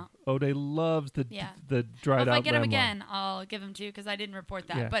loves 'em them. out. O'Day loves the Yeah. the dried Well, if out I get them lamb lung. again, I'll give them to you because I didn't report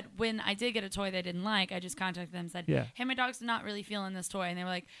that. Yeah. But when I did get a toy they didn't like, I just contacted them and said, Yeah. hey, my dog's not really feeling this toy. And they were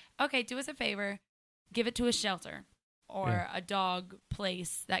like, okay, do us a favor. Give it to a shelter or Yeah. a dog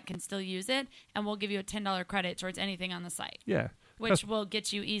place that can still use it, and we'll give you a $10 credit towards anything on the site, Yeah. which will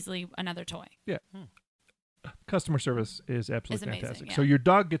get you easily another toy. Yeah. Customer service is absolutely It's amazing, fantastic. yeah. So your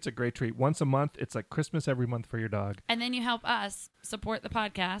dog gets a great treat once a month. It's like Christmas every month for your dog. And then you help us support the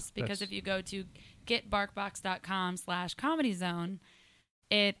podcast because That's- if you go to getbarkbox.com/comedyzone,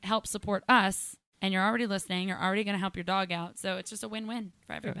 it helps support us. And you're already listening. You're already going to help your dog out. So it's just a win-win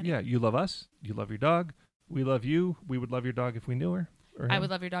for everybody. Yeah, you love us. You love your dog. We love you. We would love your dog if we knew her. Or I him. would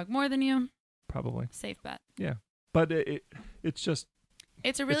love your dog more than you. Probably. Safe bet. Yeah. But it's just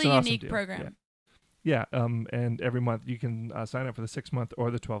It's a It's really an awesome unique deal. program. Yeah. And every month you can sign up for the 6-month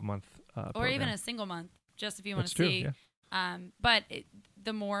or the 12-month Or even a single month, just if you want That's to true, see. yeah. But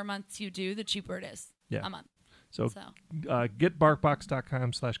the more months you do, the cheaper it is Yeah. a month. So So.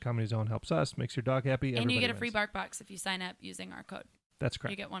 getbarkbox.com/comedyzone helps us, makes your dog happy. And you get a everybody free wins. BarkBox if you sign up using our code. That's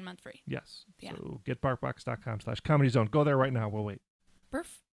correct. You get 1 month free. Yes. Yeah. So getbarkbox.com/comedyzone. Go there right now. We'll wait.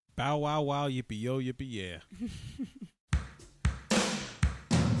 Perf. Bow wow wow yippee yo yippee yeah.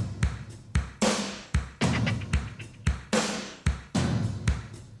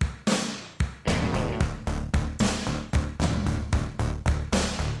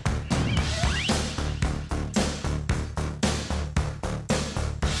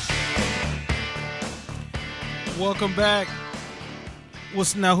 Welcome back. Who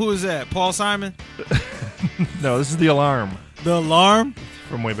is that? Paul Simon? No, this is The Alarm The Alarm?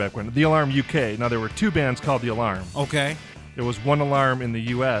 from way back when. The Alarm UK. Now, there were 2 bands called The Alarm. Okay. There was One Alarm in the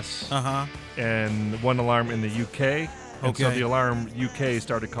US Uh-huh. and One Alarm in the UK. And so Okay. The Alarm UK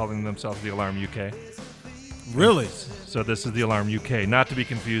started calling themselves The Alarm UK. Really? So this is The Alarm UK, not to be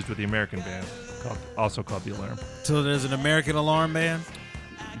confused with the American band, also called The Alarm. So there's an American alarm band?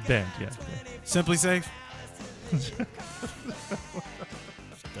 Band, yeah. Simply Safe?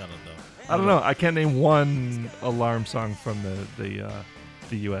 I don't know. I can't name one alarm song from the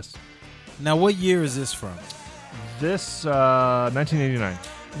U.S. Now, what year is this from? This 1989.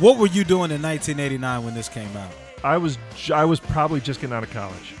 What were you doing in 1989 when this came out? I was probably just getting out of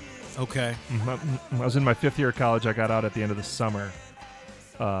college. Okay. I was in my 5th year of college. I got out at the end of the summer.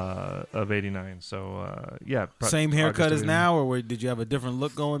 of '89. So yeah, Same haircut August as of now, or did you have a different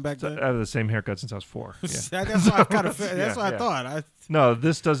look going back then? I have the same haircut since I was 4. Yeah. That's what I kind of. That's what I yeah. thought. No,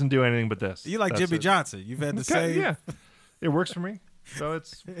 this doesn't do anything but this. You like That's Jimmy it. Johnson? You've had the same. Yeah, it works for me. So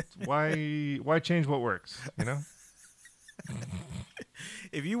it's why change what works? You know.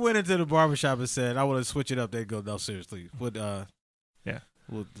 If you went into the barbershop and said, "I want to switch it up," they'd go, "No, seriously." Yeah.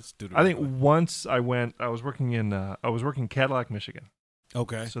 We'll just do it. I think once I was working in Cadillac, Michigan.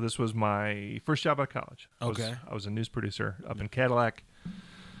 Okay. So this was my first job out of college. Okay. I was a news producer up in Cadillac,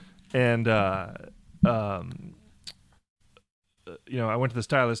 and you know, I went to the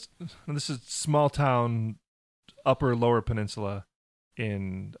stylist. And this is small town, upper lower peninsula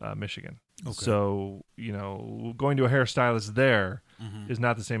in Michigan. Okay. So you know, going to a hairstylist there Mm-hmm. is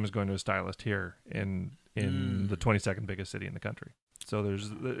not the same as going to a stylist here in the 22nd biggest city in the country. So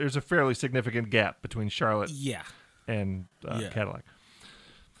there's a fairly significant gap between Charlotte Yeah. and Yeah. Cadillac.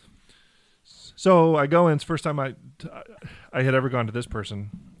 So I go in. It's the first time I had ever gone to this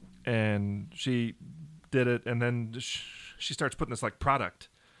person, and she did it, and then she starts putting this like product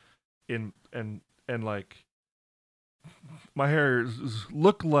in, and like my hair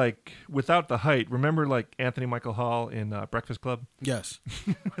looked like without the height. Remember like Anthony Michael Hall in Breakfast Club? Yes.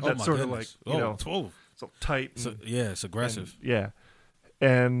 That's sort of like so tight. So, yeah, it's aggressive. And, yeah,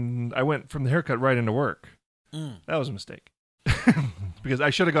 and I went from the haircut right into work. That was a mistake. Because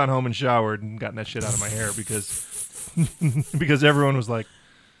I should have gone home and showered and gotten that shit out of my hair because everyone was like,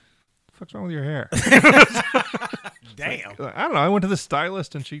 "What the fuck's wrong with your hair?" Damn. Like, I don't know. I went to the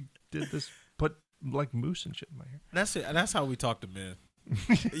stylist and she did this, put like mousse and shit in my hair. That's it. That's how we talk to men.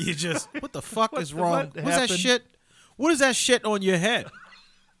 You just, what the fuck is wrong? what What's that happened? shit? What is that shit on your head?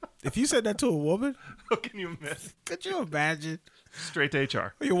 If you said that to a woman, How can you miss? could you imagine? Straight to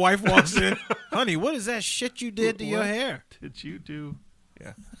HR. Your wife walks in, honey, what is that shit you did to your What hair? did you do?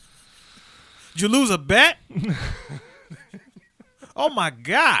 Yeah. Did you lose a bet? Oh my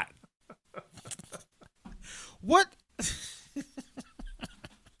God. What?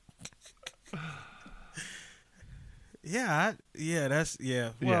 Well,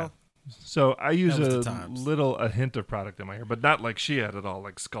 Yeah. So I use was the a times. hint of product in my hair, but not like she had it all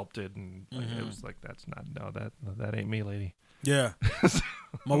like sculpted and like, it was like that ain't me, lady. yeah.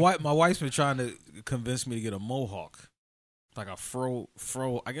 My wife's been trying to convince me to get a mohawk. Like a fro.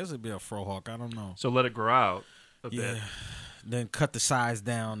 I guess it'd be a frohawk. I don't know. So let it grow out a Yeah. bit. Then cut the size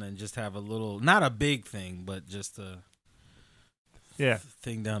down and just have a little, not a big thing, but just a Yeah.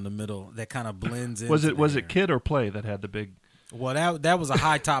 thing down the middle that kind of blends in. Was it Kid or Play that had the big? Well, that was a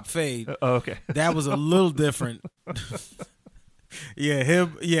high top fade. Oh, okay. That was a little different. Yeah,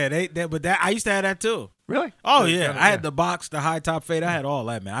 him. Yeah, but I used to have that too. Really? Oh So yeah, kinda- I had the box, the high top fade. I had all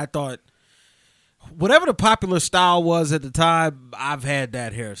that, man. I thought whatever the popular style was at the time, I've had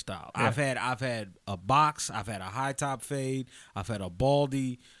that hairstyle. Yeah. I've had a box. I've had a high top fade. I've had a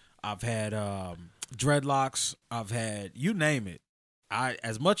baldy. I've had dreadlocks. I've had you name it.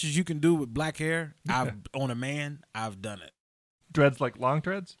 As much as you can do with black hair, on a man, I've done it. Dreads, like long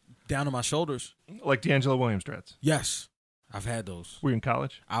dreads, Down to my shoulders. like D'Angelo Williams dreads. Yes, I've had those. Were you in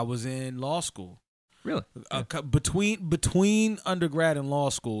college? I was in law school. Really? Between undergrad and law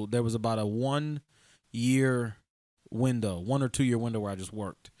school, there was about a 1 year window, 1 or 2 year window where I just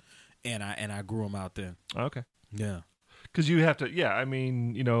worked, and I grew them out then. Okay. Yeah. Because you have to. Yeah. I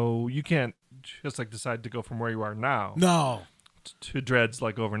mean, you know, you can't just like decide to go from where you are now No, to dreads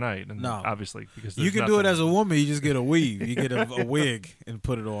like overnight, and No. obviously because you can do it as a woman. You just get a weave. You get a wig and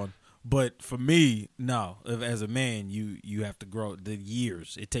put it on. But for me, no. As a man, you have to grow the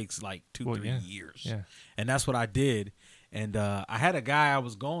years. It takes like 3 years. Yeah. And that's what I did. And I had a guy I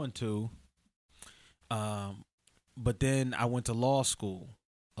was going to, but then I went to law school.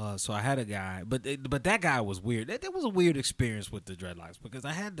 So I had a guy, but that guy was weird. That was a weird experience with the dreadlocks because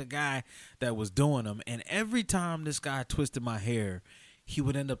I had the guy that was doing them, and every time this guy twisted my hair, he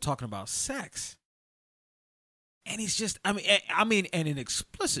would end up talking about sex. And he's just, I mean, and in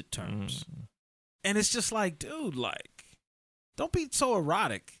explicit terms. And it's just like, dude, like, don't be so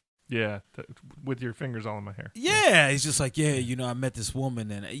erotic. Yeah, with your fingers all in my hair. Yeah, he's just like, yeah, you know, I met this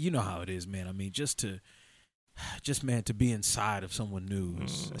woman, and you know how it is, man. I mean, just man, to be inside of someone new.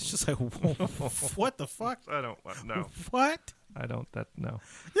 It's just like, what the fuck? I don't know. What? I don't. No.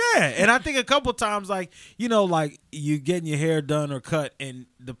 Yeah, and I think a couple times, like, you know, like you getting your hair done or cut, and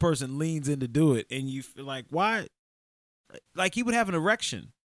the person leans in to do it, and you feel like, why? Like he would have an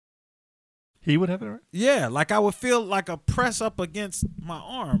erection. He would have it, right? Yeah, like I would feel like a press up against my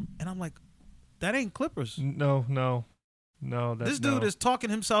arm, and I'm like, that ain't clippers. No. This dude is talking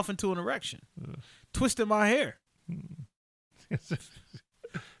himself into an erection, twisting my hair.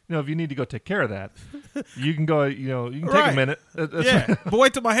 if you need to go take care of that, you can go. You can take Right. a minute. Yeah, but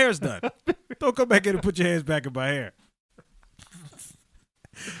wait till my hair's done. Don't come back in and put your hands back in my hair.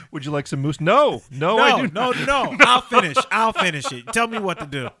 Would you like some mousse? No, I do not. No. I'll finish it. Tell me what to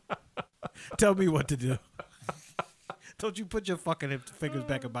do. Tell me what to do. Don't you put your fucking fingers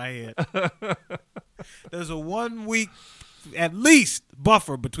back in my head. There's a 1 week, at least,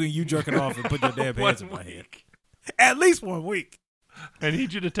 buffer between you jerking off and putting your damn hands in my head. At least 1 week. I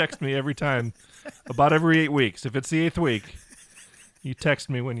need you to text me every time, about every 8 weeks. If it's the 8th week, you text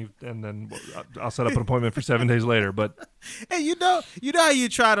me and then I'll set up an appointment for 7 days later. But hey, you know how you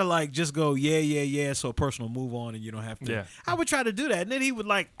try to like just go yeah, so a person will move on and you don't have to. Yeah. I would try to do that, and then he would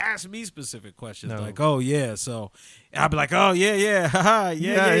like ask me specific questions, No. like, oh yeah, so I'd be like, oh yeah, haha,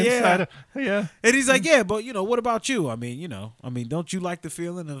 yeah. Yeah. And he's like, yeah, but what about you? I mean, don't you like the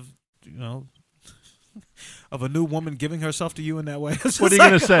feeling of of a new woman giving herself to you in that way? What are you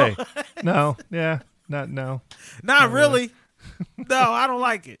gonna say? No. Yeah. No. Not really. No, I don't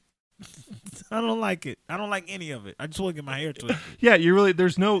like it. I don't like it. I don't like any of it. I just want to get my hair twisted. Yeah,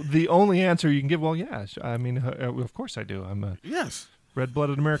 the only answer you can give. Well, yeah. I mean, of course I do. I'm a Yes.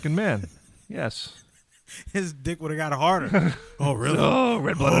 red-blooded American man. Yes. His dick would have got harder. Oh, really? Oh,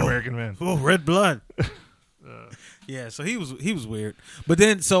 red-blooded American man. Oh, red blood. Yeah, so he was weird. But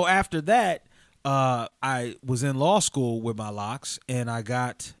then, so after that, I was in law school with my locks, and I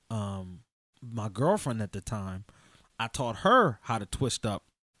got my girlfriend at the time. I taught her how to twist up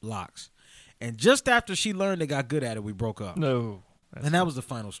locks. And just after she learned and got good at it, we broke up. No. And that was the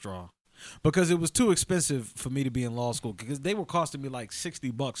final straw. Because it was too expensive for me to be in law school, because they were costing me like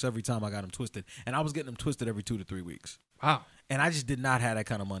 $60 every time I got them twisted. And I was getting them twisted every 2 to 3 weeks. Wow. And I just did not have that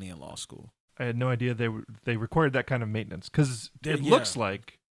kind of money in law school. I had no idea they required that kind of maintenance, because it looks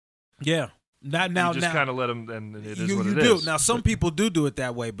like Yeah. Now you just kind of let them, and it is you what it do. is. Now, some people do it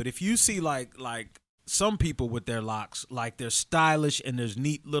that way, but if you see like some people with their locks, like they're stylish and there's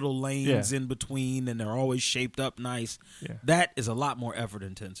neat little lanes in between and they're always shaped up nice, that is a lot more effort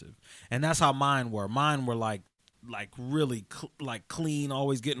intensive. And that's how mine were. Mine were like really like clean,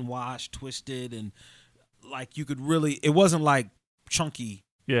 always getting washed, twisted, and like you could really, it wasn't like chunky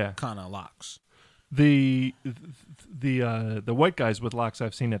kind of locks. The white guys with locks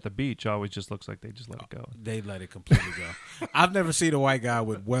I've seen at the beach always just looks like they just let it go. They let it completely go. I've never seen a white guy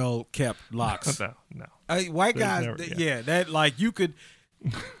with well kept locks. No. White guys, that like you could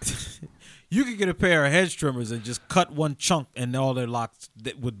get a pair of hedge trimmers and just cut one chunk, and all their locks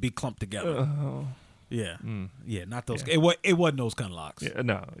that would be clumped together. Yeah, not those. Yeah. It wasn't those kind of locks.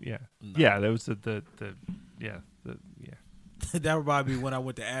 No. That was the. That reminded me when I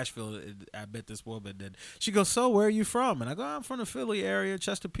went to Asheville. I met this woman, and she goes, "So, where are you from?" And I go, "I'm from the Philly area,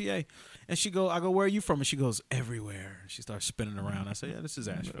 Chester, PA." And I go, "Where are you from?" And she goes, "Everywhere." And she starts spinning around. I say, "Yeah, this is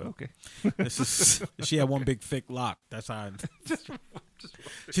Asheville." Okay. This is. She had one big thick lock. That's how.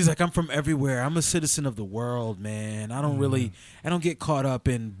 She's like, "I'm from everywhere. I'm a citizen of the world, man. I don't get caught up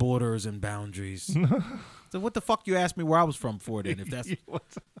in borders and boundaries." So what the fuck you asked me where I was from for then? If that's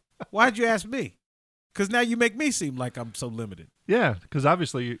why'd you ask me? Because now you make me seem like I'm so limited. Yeah, because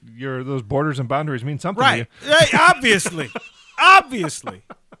obviously those borders and boundaries mean something right. to you. Hey, obviously.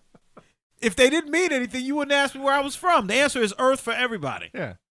 If they didn't mean anything, you wouldn't ask me where I was from. The answer is Earth for everybody.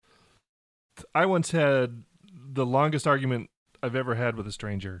 Yeah. I once had the longest argument I've ever had with a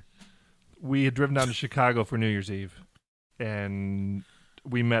stranger. We had driven down to Chicago for New Year's Eve, and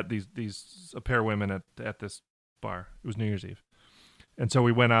we met a pair of women at this bar. It was New Year's Eve. And so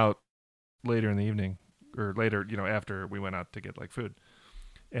we went out later in the evening, or later, after we went out to get like food,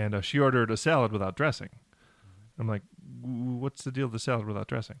 and she ordered a salad without dressing. I'm like, "What's the deal with the salad without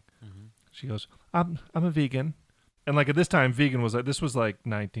dressing?" Mm-hmm. She goes, "I'm a vegan," and like at this time, vegan was this was like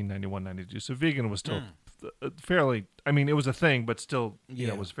 1991, 92, so vegan was still fairly. I mean, it was a thing, but still,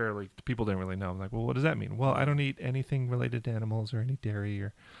 it was fairly. People didn't really know. I'm like, "Well, what does that mean?" "Well, I don't eat anything related to animals or any dairy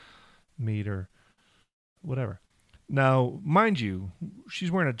or meat or whatever." Now, mind you, she's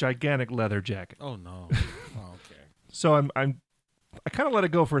wearing a gigantic leather jacket. Oh no! Oh, okay. So I kind of let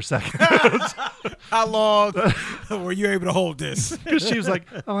it go for a second. How long were you able to hold this? Because she was like,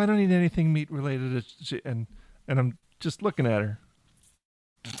 "Oh, I don't eat anything meat related," and I'm just looking at her.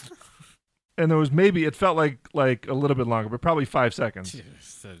 And there was it felt like a little bit longer, but probably 5 seconds.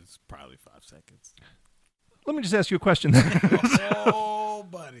 It's probably 5 seconds. Let me just ask you a question. Oh,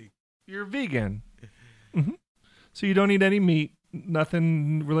 buddy, you're vegan. Mm-hmm. So you don't eat any meat,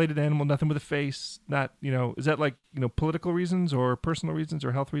 nothing related to animal, nothing with a face, not, is that like, political reasons or personal reasons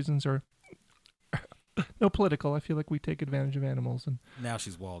or health reasons or no political. I feel like we take advantage of animals. And now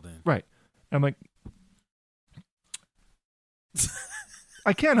she's walled in. Right. I'm like,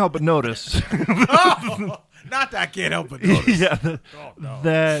 I can't help but notice. Oh, not that I can't help but notice. Yeah,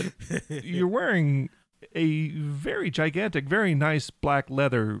 that Oh, you're wearing a very gigantic, very nice black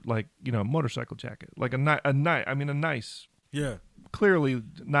leather, like, motorcycle jacket, like a nice, Yeah, clearly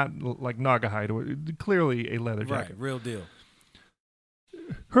not like Naugahyde, or clearly a leather right, jacket. real deal.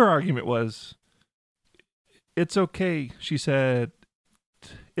 Her argument was, it's okay. She said,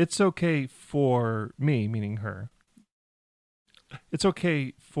 it's okay for me, meaning her. It's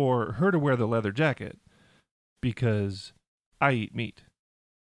okay for her to wear the leather jacket because I eat meat.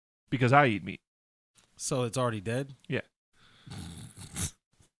 Because I eat meat. So it's already dead? Yeah.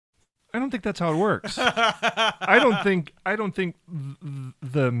 I don't think that's how it works. I don't think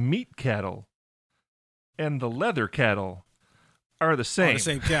the meat cattle and the leather cattle are the same. Oh, the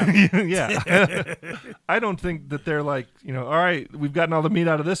same cattle. Yeah. I don't think that they're like, all right, we've gotten all the meat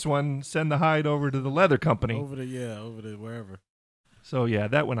out of this one, send the hide over to the leather company. over the wherever. So yeah,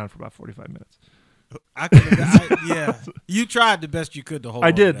 that went on for about 45 minutes. Yeah. You tried the best you could to hold I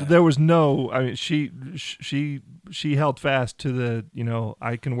on did. to that. There was no. I mean, she held fast to the.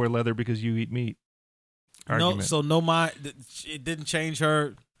 I can wear leather because you eat meat. Argument. No, so no mind. It didn't change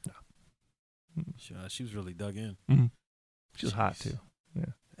her. She was really dug in. Mm-hmm. She was hot too. Yeah,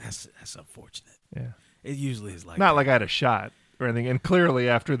 that's unfortunate. Yeah, it usually is like not that. like I had a shot or anything. And clearly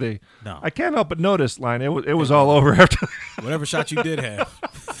after no, I can't help but notice line. It was all over after. Whatever shot you did have.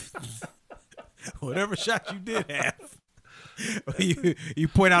 Whatever shot you did have. You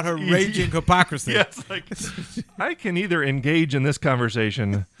point out her raging hypocracy. Yeah, it's like I can either engage in this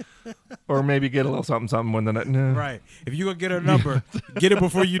conversation or maybe get a little something when the night. No. Right. If you're gonna get her number, get it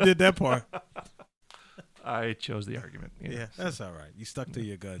before you did that part. I chose the argument. Yeah, that's all right. You stuck to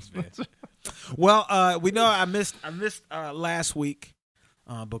your guns, man. Well, we know I missed last week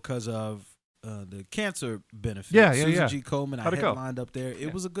because of the cancer benefit. Yeah. Susan G. Komen, I How'd it go? headlined up there.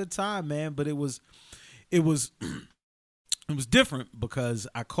 It was a good time, man, but it was it was different because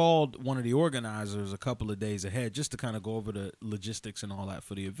I called one of the organizers a couple of days ahead just to kind of go over the logistics and all that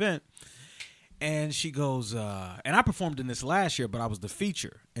for the event. And she goes, and I performed in this last year, but I was the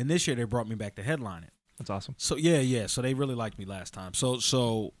feature. And this year they brought me back to headline it. That's awesome. So yeah. So they really liked me last time. So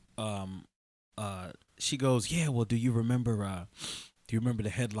she goes, yeah. Well, do you remember the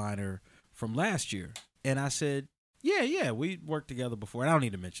headliner from last year? And I said, yeah. We worked together before. And I don't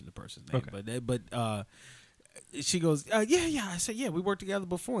need to mention the person's name, okay. but she goes, yeah. I said, yeah, we worked together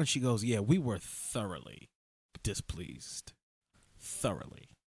before. And she goes, yeah, we were thoroughly displeased, thoroughly.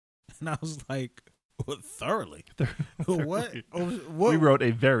 And I was like, what, thoroughly? What? We wrote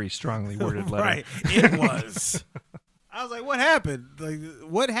a very strongly worded letter. Right. It was. I was like, what happened? Like,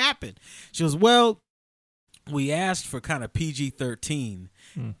 what happened? She goes, well, we asked for kind of PG-13,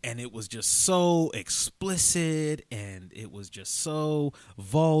 and it was just so explicit, and it was just so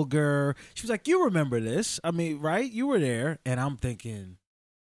vulgar. She was like, you remember this. I mean, right? You were there. And I'm thinking,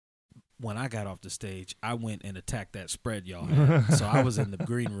 when I got off the stage, I went and attacked that spread y'all had. So I was in the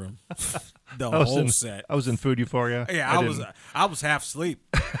green room the whole set. I was in Food Euphoria. Yeah, I was half asleep,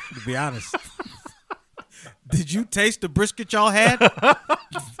 to be honest. Did you taste the brisket y'all had?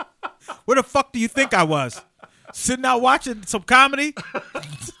 Where the fuck do you think I was? Sitting out watching some comedy?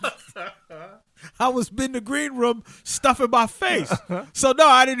 I was in the green room stuffing my face. So, no,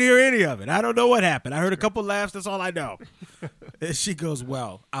 I didn't hear any of it. I don't know what happened. I heard a couple laughs. That's all I know. And she goes,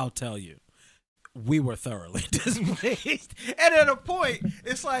 well, I'll tell you. We were thoroughly displeased. And at a point,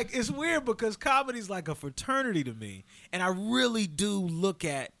 it's like, it's weird because comedy's like a fraternity to me. And I really do look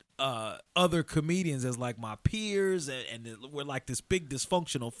at other comedians as like my peers, and we're like this big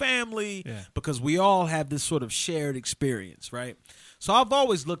dysfunctional family because we all have this sort of shared experience, right? So I've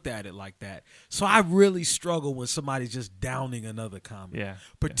always looked at it like that. So I really struggle when somebody's just downing another comic,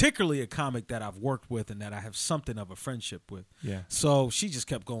 particularly a comic that I've worked with and that I have something of a friendship with. Yeah. So she just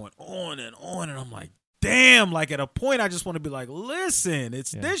kept going on, and I'm like, damn, like at a point I just want to be like, listen, it's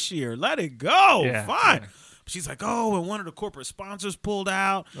this year, let it go, fine. She's like, oh, and one of the corporate sponsors pulled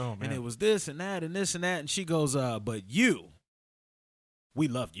out, and it was this and that and this and that. And she goes, but we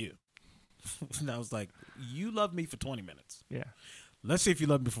loved you. And I was like, you loved me for 20 minutes. Yeah. Let's see if you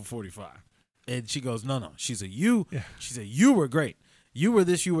love me for 45. And she goes, no. She said, you were great. You were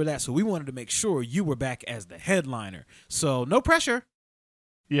this, you were that. So we wanted to make sure you were back as the headliner. So no pressure.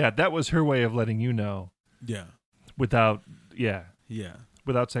 Yeah, that was her way of letting you know. Yeah. Without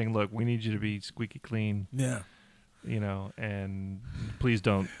saying, look, we need you to be squeaky clean. Yeah. And please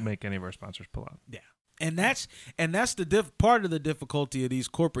don't make any of our sponsors pull out. Yeah. And that's the part of the difficulty of these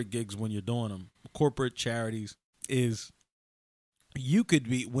corporate gigs when you're doing them, corporate charities, is you could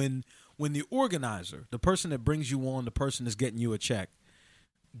be, when the organizer, the person that brings you on, the person that's getting you a check,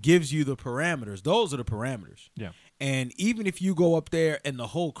 gives you the parameters. Those are the parameters. Yeah. And even if you go up there and the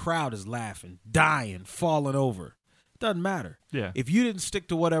whole crowd is laughing, dying, falling over, it doesn't matter. Yeah. If you didn't stick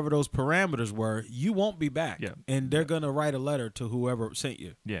to whatever those parameters were, you won't be back. Yeah. And they're going to write a letter to whoever sent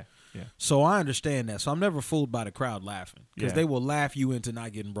you. Yeah. Yeah. So I understand that. So I'm never fooled by the crowd laughing because Yeah. they will laugh you into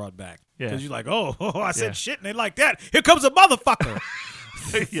not getting brought back. Yeah. Because you're like, oh, I said Yeah. shit and they like that. Here comes a motherfucker.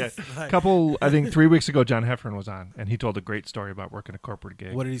 Yeah. I think 3 weeks ago, John Heffron was on, and he told a great story about working a corporate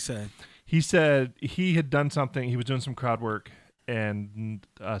gig. What did he say? He said he had done something. He was doing some crowd work and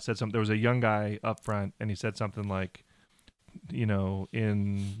said something. There was a young guy up front, and he said something like,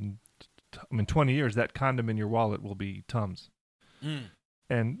 in 20 years, that condom in your wallet will be Tums.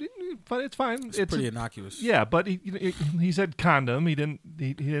 And but it's fine. It's pretty innocuous. Yeah, but he said condom. He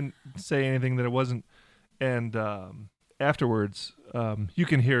didn't say anything that it wasn't. And afterwards, you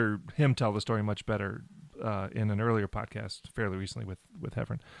can hear him tell the story much better in an earlier podcast fairly recently with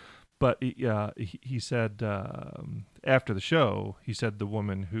Heffron. But he said after the show, he said the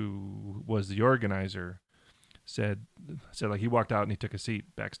woman who was the organizer said like he walked out and he took a seat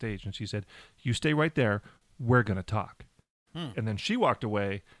backstage and she said, "You stay right there. We're gonna talk." And then she walked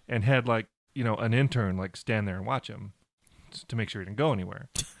away and had an intern stand there and watch him to make sure he didn't go anywhere.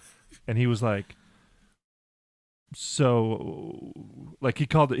 And he was like, so he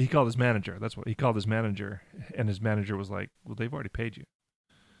called his manager. That's what he called his manager. And his manager was like, well, they've already paid you.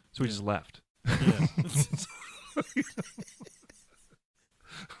 So he just left. Yeah.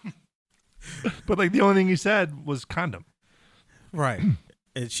 But the only thing he said was condom. Right.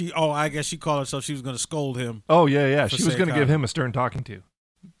 And I guess she called herself. She was going to scold him. Oh, yeah. For She was saying going to give condom. him a stern talking to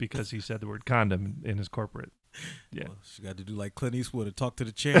because he said the word condom in his corporate. Yeah. Well, she got to do like Clint Eastwood and talk to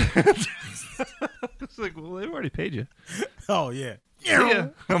the chair. It's like, well, they've already paid you. Oh, yeah.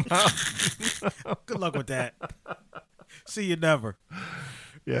 Yeah. I'm out. Good luck with that. See you never.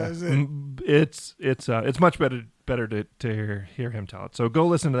 Yeah. That's it. It's much better to hear him tell it. So go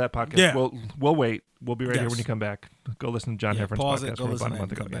listen to that podcast. Yeah. We'll wait. We'll be right here Yes. when you come back. Go listen to John Yeah, Heffron's pause podcast it. Go from listen about a to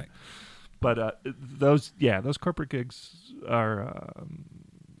month it ago. and come Yeah. back. But those corporate gigs are,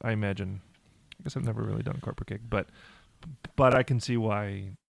 I imagine. I guess I've never really done a corporate gig, but I can see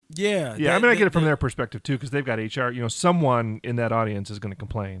why. Yeah. Yeah, I get it from their perspective too, because they've got HR. Someone in that audience is going to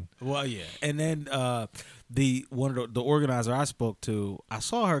complain. Well, yeah. And then the organizer I spoke to, I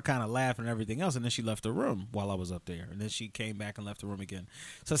saw her kind of laughing and everything else, and then she left the room while I was up there, and then she came back and left the room again.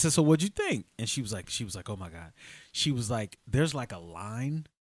 So I said, "So what'd you think?" And she was like, "Oh my God," she was like, "There's like a line,"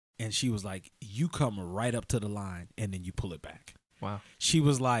 and she was like, "You come right up to the line and then you pull it back." Wow. She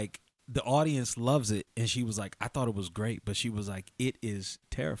was like, the audience loves it, and she was like, I thought it was great, but she was like, it is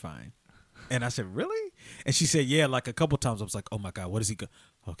terrifying. And I said, really? And she said, yeah, like a couple times I was like, oh my God, what is he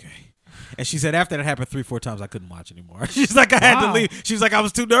okay. And she said after that happened 3-4 times I couldn't watch anymore. She's like, I had to leave. She was like, I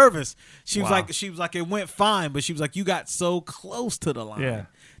was too nervous. She was like, it went fine, but she was like, you got so close to the line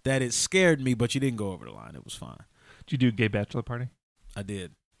that it scared me, but you didn't go over the line. It was fine. Did you do gay bachelor party? I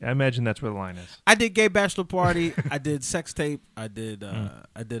did. I imagine that's where the line is. I did gay bachelor party. I did sex tape. I did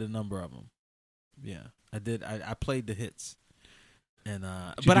a number of them. Yeah, I did. I played the hits, and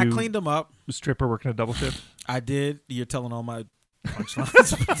but I cleaned them up. Stripper working a double shift. I did. You're telling all my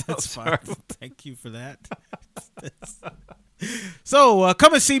punchlines. But that's fine. Thank you for that. So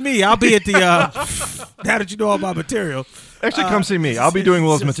come and see me. I'll be at the. Now that you know all my material, actually, come see me. I'll be doing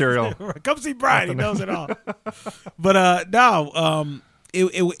Will's material. Come see Brian. He knows it all. But no.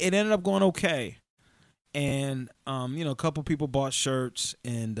 It ended up going okay, and a couple people bought shirts,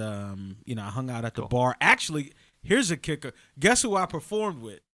 and I hung out at the bar. Actually, here's a kicker. Guess who I performed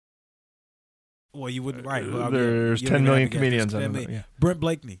with? Well, you wouldn't Well, there's 10 million comedians on it. Yeah. Brent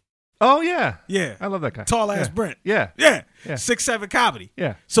Blakeney. Oh yeah, yeah. I love that guy. Tall ass Brent. Yeah. 6'7" comedy.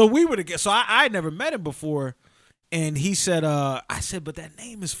 Yeah. So we were together. So I had never met him before, and he said, I said, but that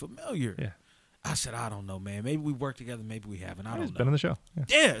name is familiar. Yeah. I said, I don't know, man. Maybe we worked together. Maybe we haven't. I don't know. He's been on the show.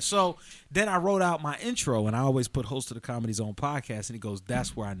 Yeah. So then I wrote out my intro, and I always put host of the Comedy Zone podcast, and he goes,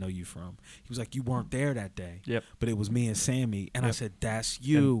 that's where I know you from. He was like, you weren't there that day. Yep. But it was me and Sammy. And I said, that's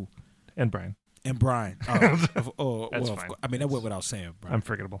you. And Brian. And Brian. That's fine. I mean, that went without saying, Brian. I'm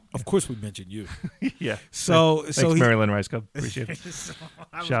forgettable. Of course we mentioned you. Yeah. So thanks, he, Marilyn Rice Cup. Appreciate it.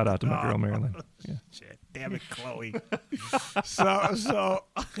 Shout out to my girl, Marilyn. Yeah. Shit. Damn it, Chloe. so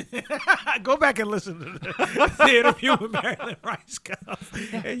go back and listen to the interview with Marilyn Rice Cup.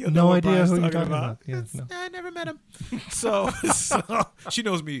 And you'll know No what idea Brian's who you're talking talking about. Yeah, no. I never met him. So she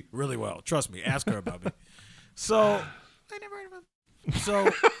knows me really well. Trust me. Ask her about me. So I never heard of him.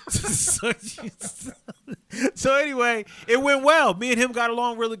 So anyway, it went well. Me and him got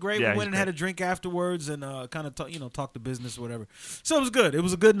along really great. Yeah, We went and he's had a drink afterwards and kind of talked the business or whatever. So it was good. It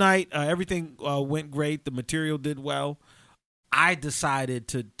was a good night. Everything went great. The material did well. I decided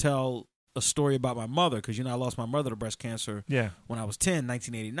to tell a story about my mother because, I lost my mother to breast cancer when I was 10,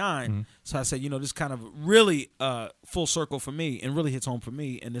 1989. Mm-hmm. So I said, this kind of really full circle for me and really hits home for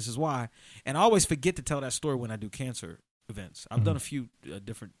me, and this is why. And I always forget to tell that story when I do cancer events. I've done a few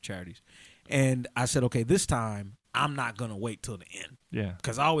different charities. And I said, okay, this time I'm not going to wait till the end. Yeah.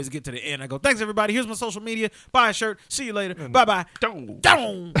 Because I always get to the end. I go, thanks, everybody. Here's my social media. Buy a shirt. See you later. Bye-bye. And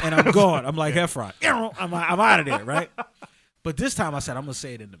I'm gone. I'm like Efron. I'm out of there, right? But this time I said, I'm going to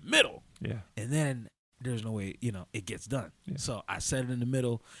say it in the middle. Yeah. And then there's no way, it gets done. Yeah. So I said it in the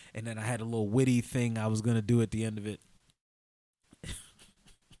middle, and then I had a little witty thing I was going to do at the end of it.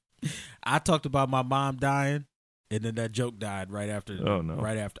 I talked about my mom dying. And then that joke died right after. Oh, no.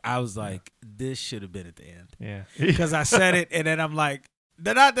 Right after. I was like, this should have been at the end. Yeah. Because I said it, and then I'm like,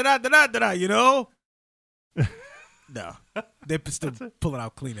 da-da. No. They're still pulling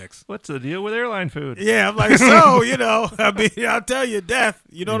out Kleenex. What's the deal with airline food? Yeah, I'm like, so, I'll tell you, death.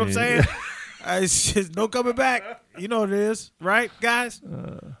 You know what I'm saying? It's just no coming back. You know what it is, right, guys?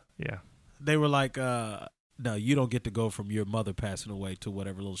 Yeah. They were like, no, you don't get to go from your mother passing away to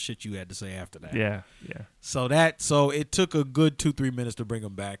whatever little shit you had to say after that. Yeah, yeah. So it took a good 2-3 minutes to bring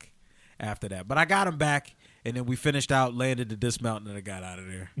him back after that. But I got him back, and then we finished out, landed to dismount, and then I got out of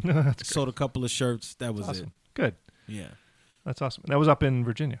there. Sold a couple of shirts. That was awesome. It. Good. Yeah. That's awesome. That was up in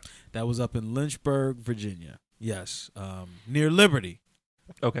Virginia. That was up in Lynchburg, Virginia. Yes. Near Liberty.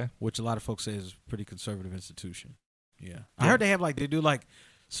 Okay. Which a lot of folks say is a pretty conservative institution. Yeah. I heard they do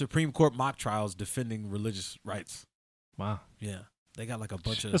Supreme Court mock trials defending religious rights. Wow. Yeah. They got like a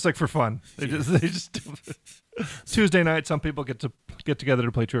bunch of... It's like for fun. They just Tuesday night, some people get together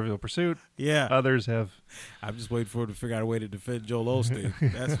to play Trivial Pursuit. Yeah. Others have... I'm just waiting for him to figure out a way to defend Joel Osteen.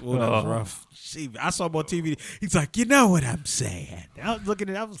 That was rough. I saw him on TV. He's like, you know what I'm saying. I was looking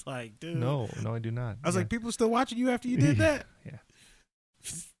at it. I was like, dude. No, I do not. I was like, people still watching you after you did that? Yeah.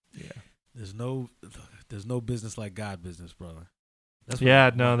 Yeah. There's no business like God business, brother. That's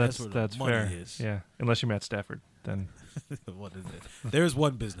fair. Is. Yeah, unless you're Matt Stafford, then what is it? There's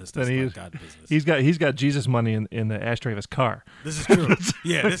one business that's not God business. He's got Jesus money in the ashtray of his car. This is true.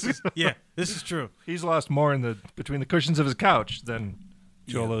 This is true. He's lost more between the cushions of his couch than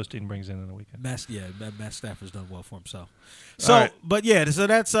Joel Osteen brings in a weekend. Matt Stafford's done well for himself. So, right. But yeah, so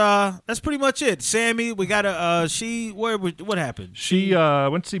that's pretty much it. Sammy, we got what happened? She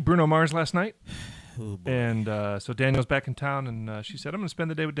went to see Bruno Mars last night. Oh, and so Daniel's back in town, and she said, I'm going to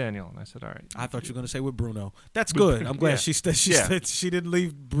spend the day with Daniel. And I said, all right. I thought you were going to say with Bruno. That's good. I'm glad she didn't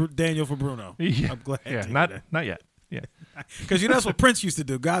leave Daniel for Bruno. Yeah. I'm glad. Yeah, not yet. Yeah. Because that's what Prince used to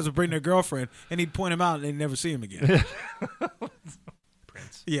do. Guys would bring their girlfriend, and he'd point him out, and they'd never see him again.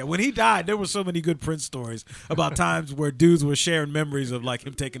 Prince. Yeah, when he died, there were so many good Prince stories about times where dudes were sharing memories of like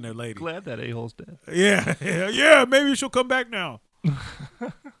him taking their lady. Glad that a-hole's dead. Yeah. Maybe she'll come back now.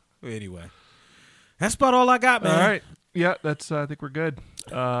 Anyway. That's about all I got, man. All right. Yeah, I think we're good.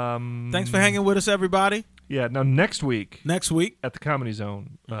 Thanks for hanging with us, everybody. Yeah, now next week at the Comedy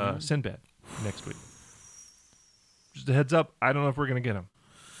Zone, Sinbad next week. Just a heads up, I don't know if we're going to get him.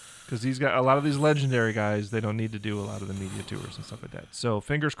 Because he's got a lot of these legendary guys, they don't need to do a lot of the media tours and stuff like that. So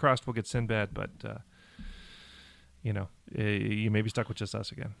fingers crossed we'll get Sinbad, but, you may be stuck with just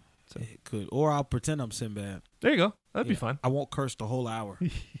us again. So. It could. Or I'll pretend I'm Sinbad. There you go. That'd be fun. I won't curse the whole hour.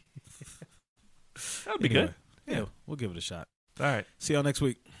 That would be good. Yeah, we'll give it a shot. All right. See y'all next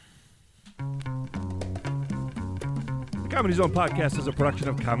week. The Comedy Zone podcast is a production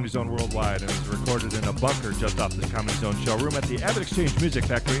of Comedy Zone Worldwide and is recorded in a bunker just off the Comedy Zone showroom at the Abbott Exchange Music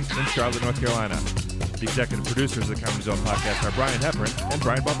Factory in Charlotte, North Carolina. The executive producers of the Comedy Zone podcast are Brian Heffron and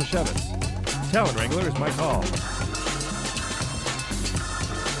Brian Baltashevitz. Talent wrangler is Mike Hall.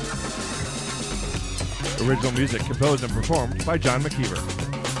 Original music composed and performed by John McKeever.